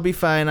 Here's I'll Be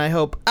Fine, I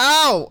hope.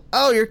 Ow!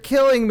 Oh, you're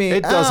killing me.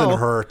 It doesn't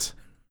hurt.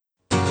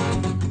 And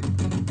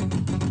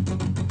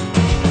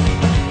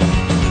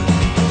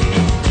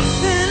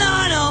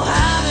I know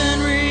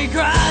having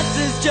regrets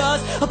is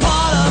just a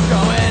part of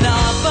growing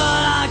up,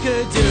 but I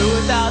could do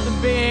without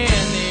them being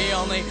the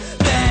only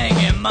thing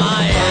in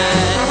my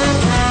head.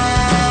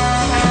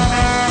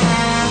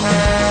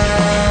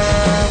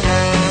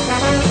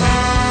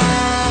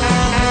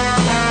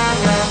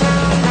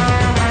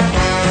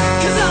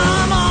 Cause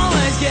I'm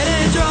always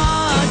getting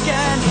drunk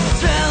and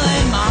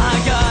spilling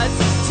my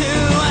guts to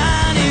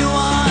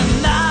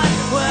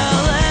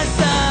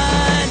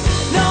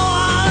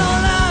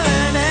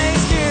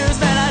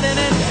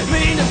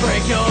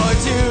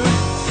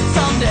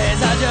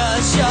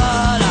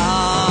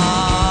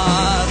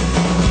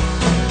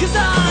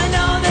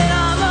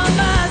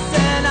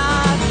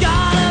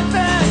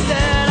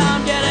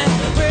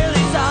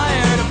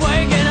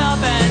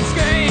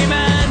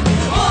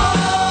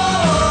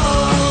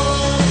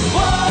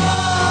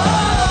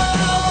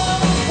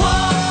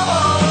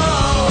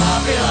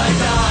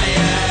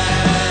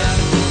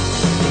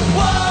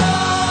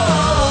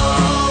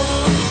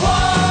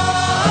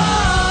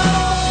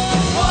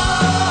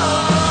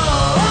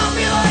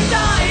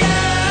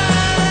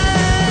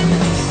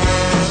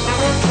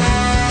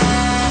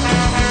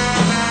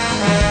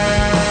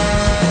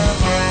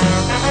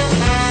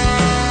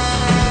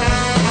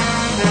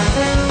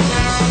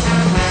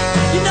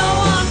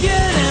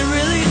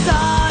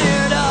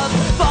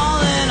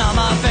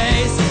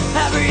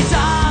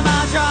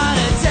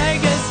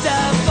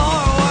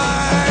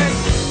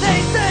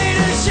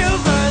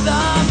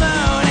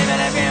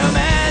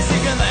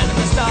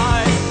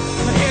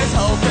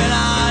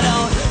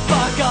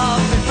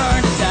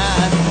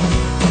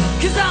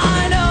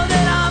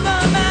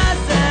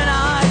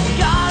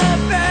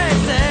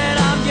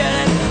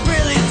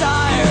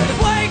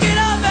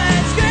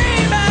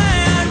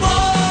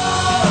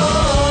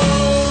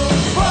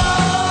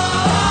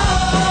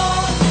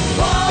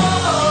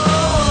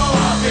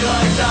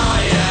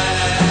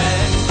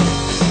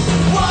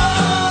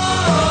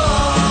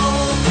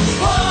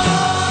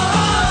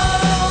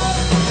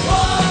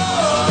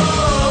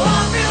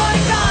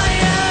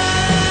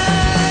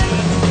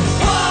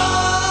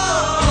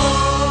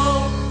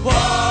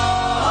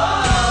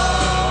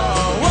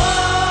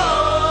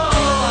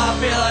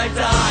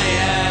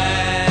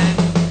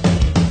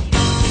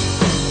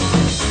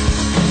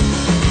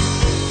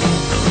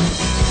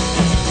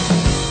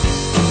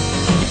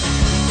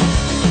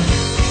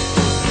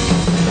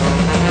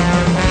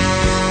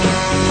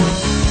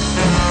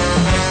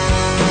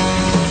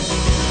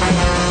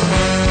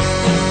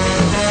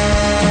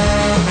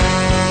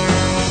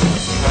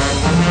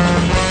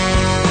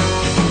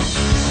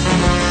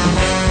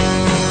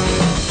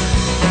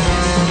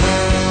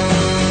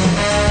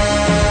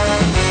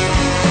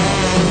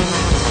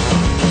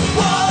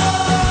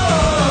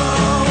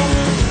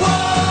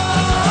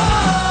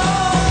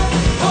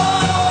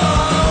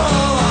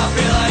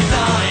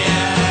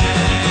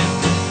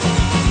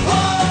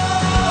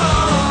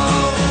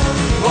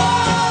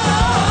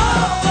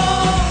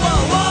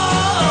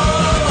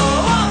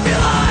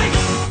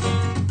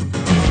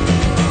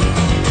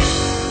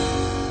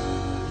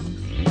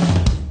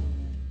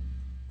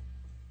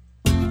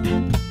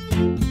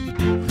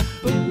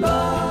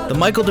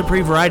Michael Dupree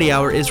Variety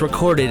Hour is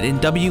recorded in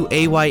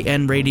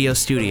WAYN Radio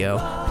Studio.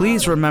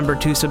 Please remember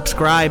to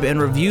subscribe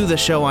and review the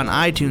show on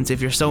iTunes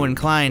if you're so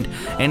inclined.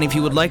 And if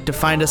you would like to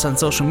find us on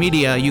social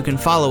media, you can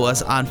follow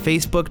us on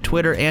Facebook,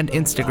 Twitter, and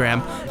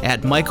Instagram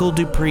at Michael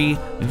Dupree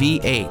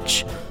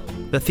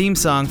VH. The theme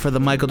song for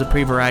the Michael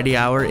Dupree Variety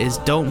Hour is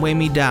Don't Weigh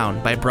Me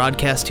Down by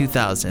Broadcast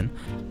 2000.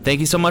 Thank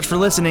you so much for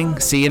listening.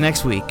 See you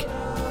next week.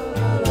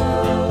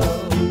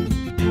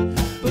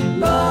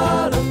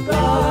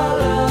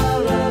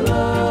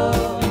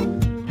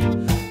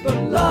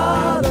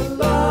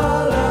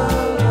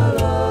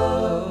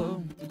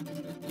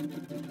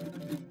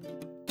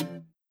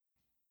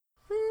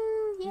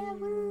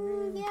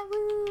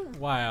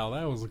 Wow,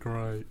 that was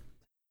great.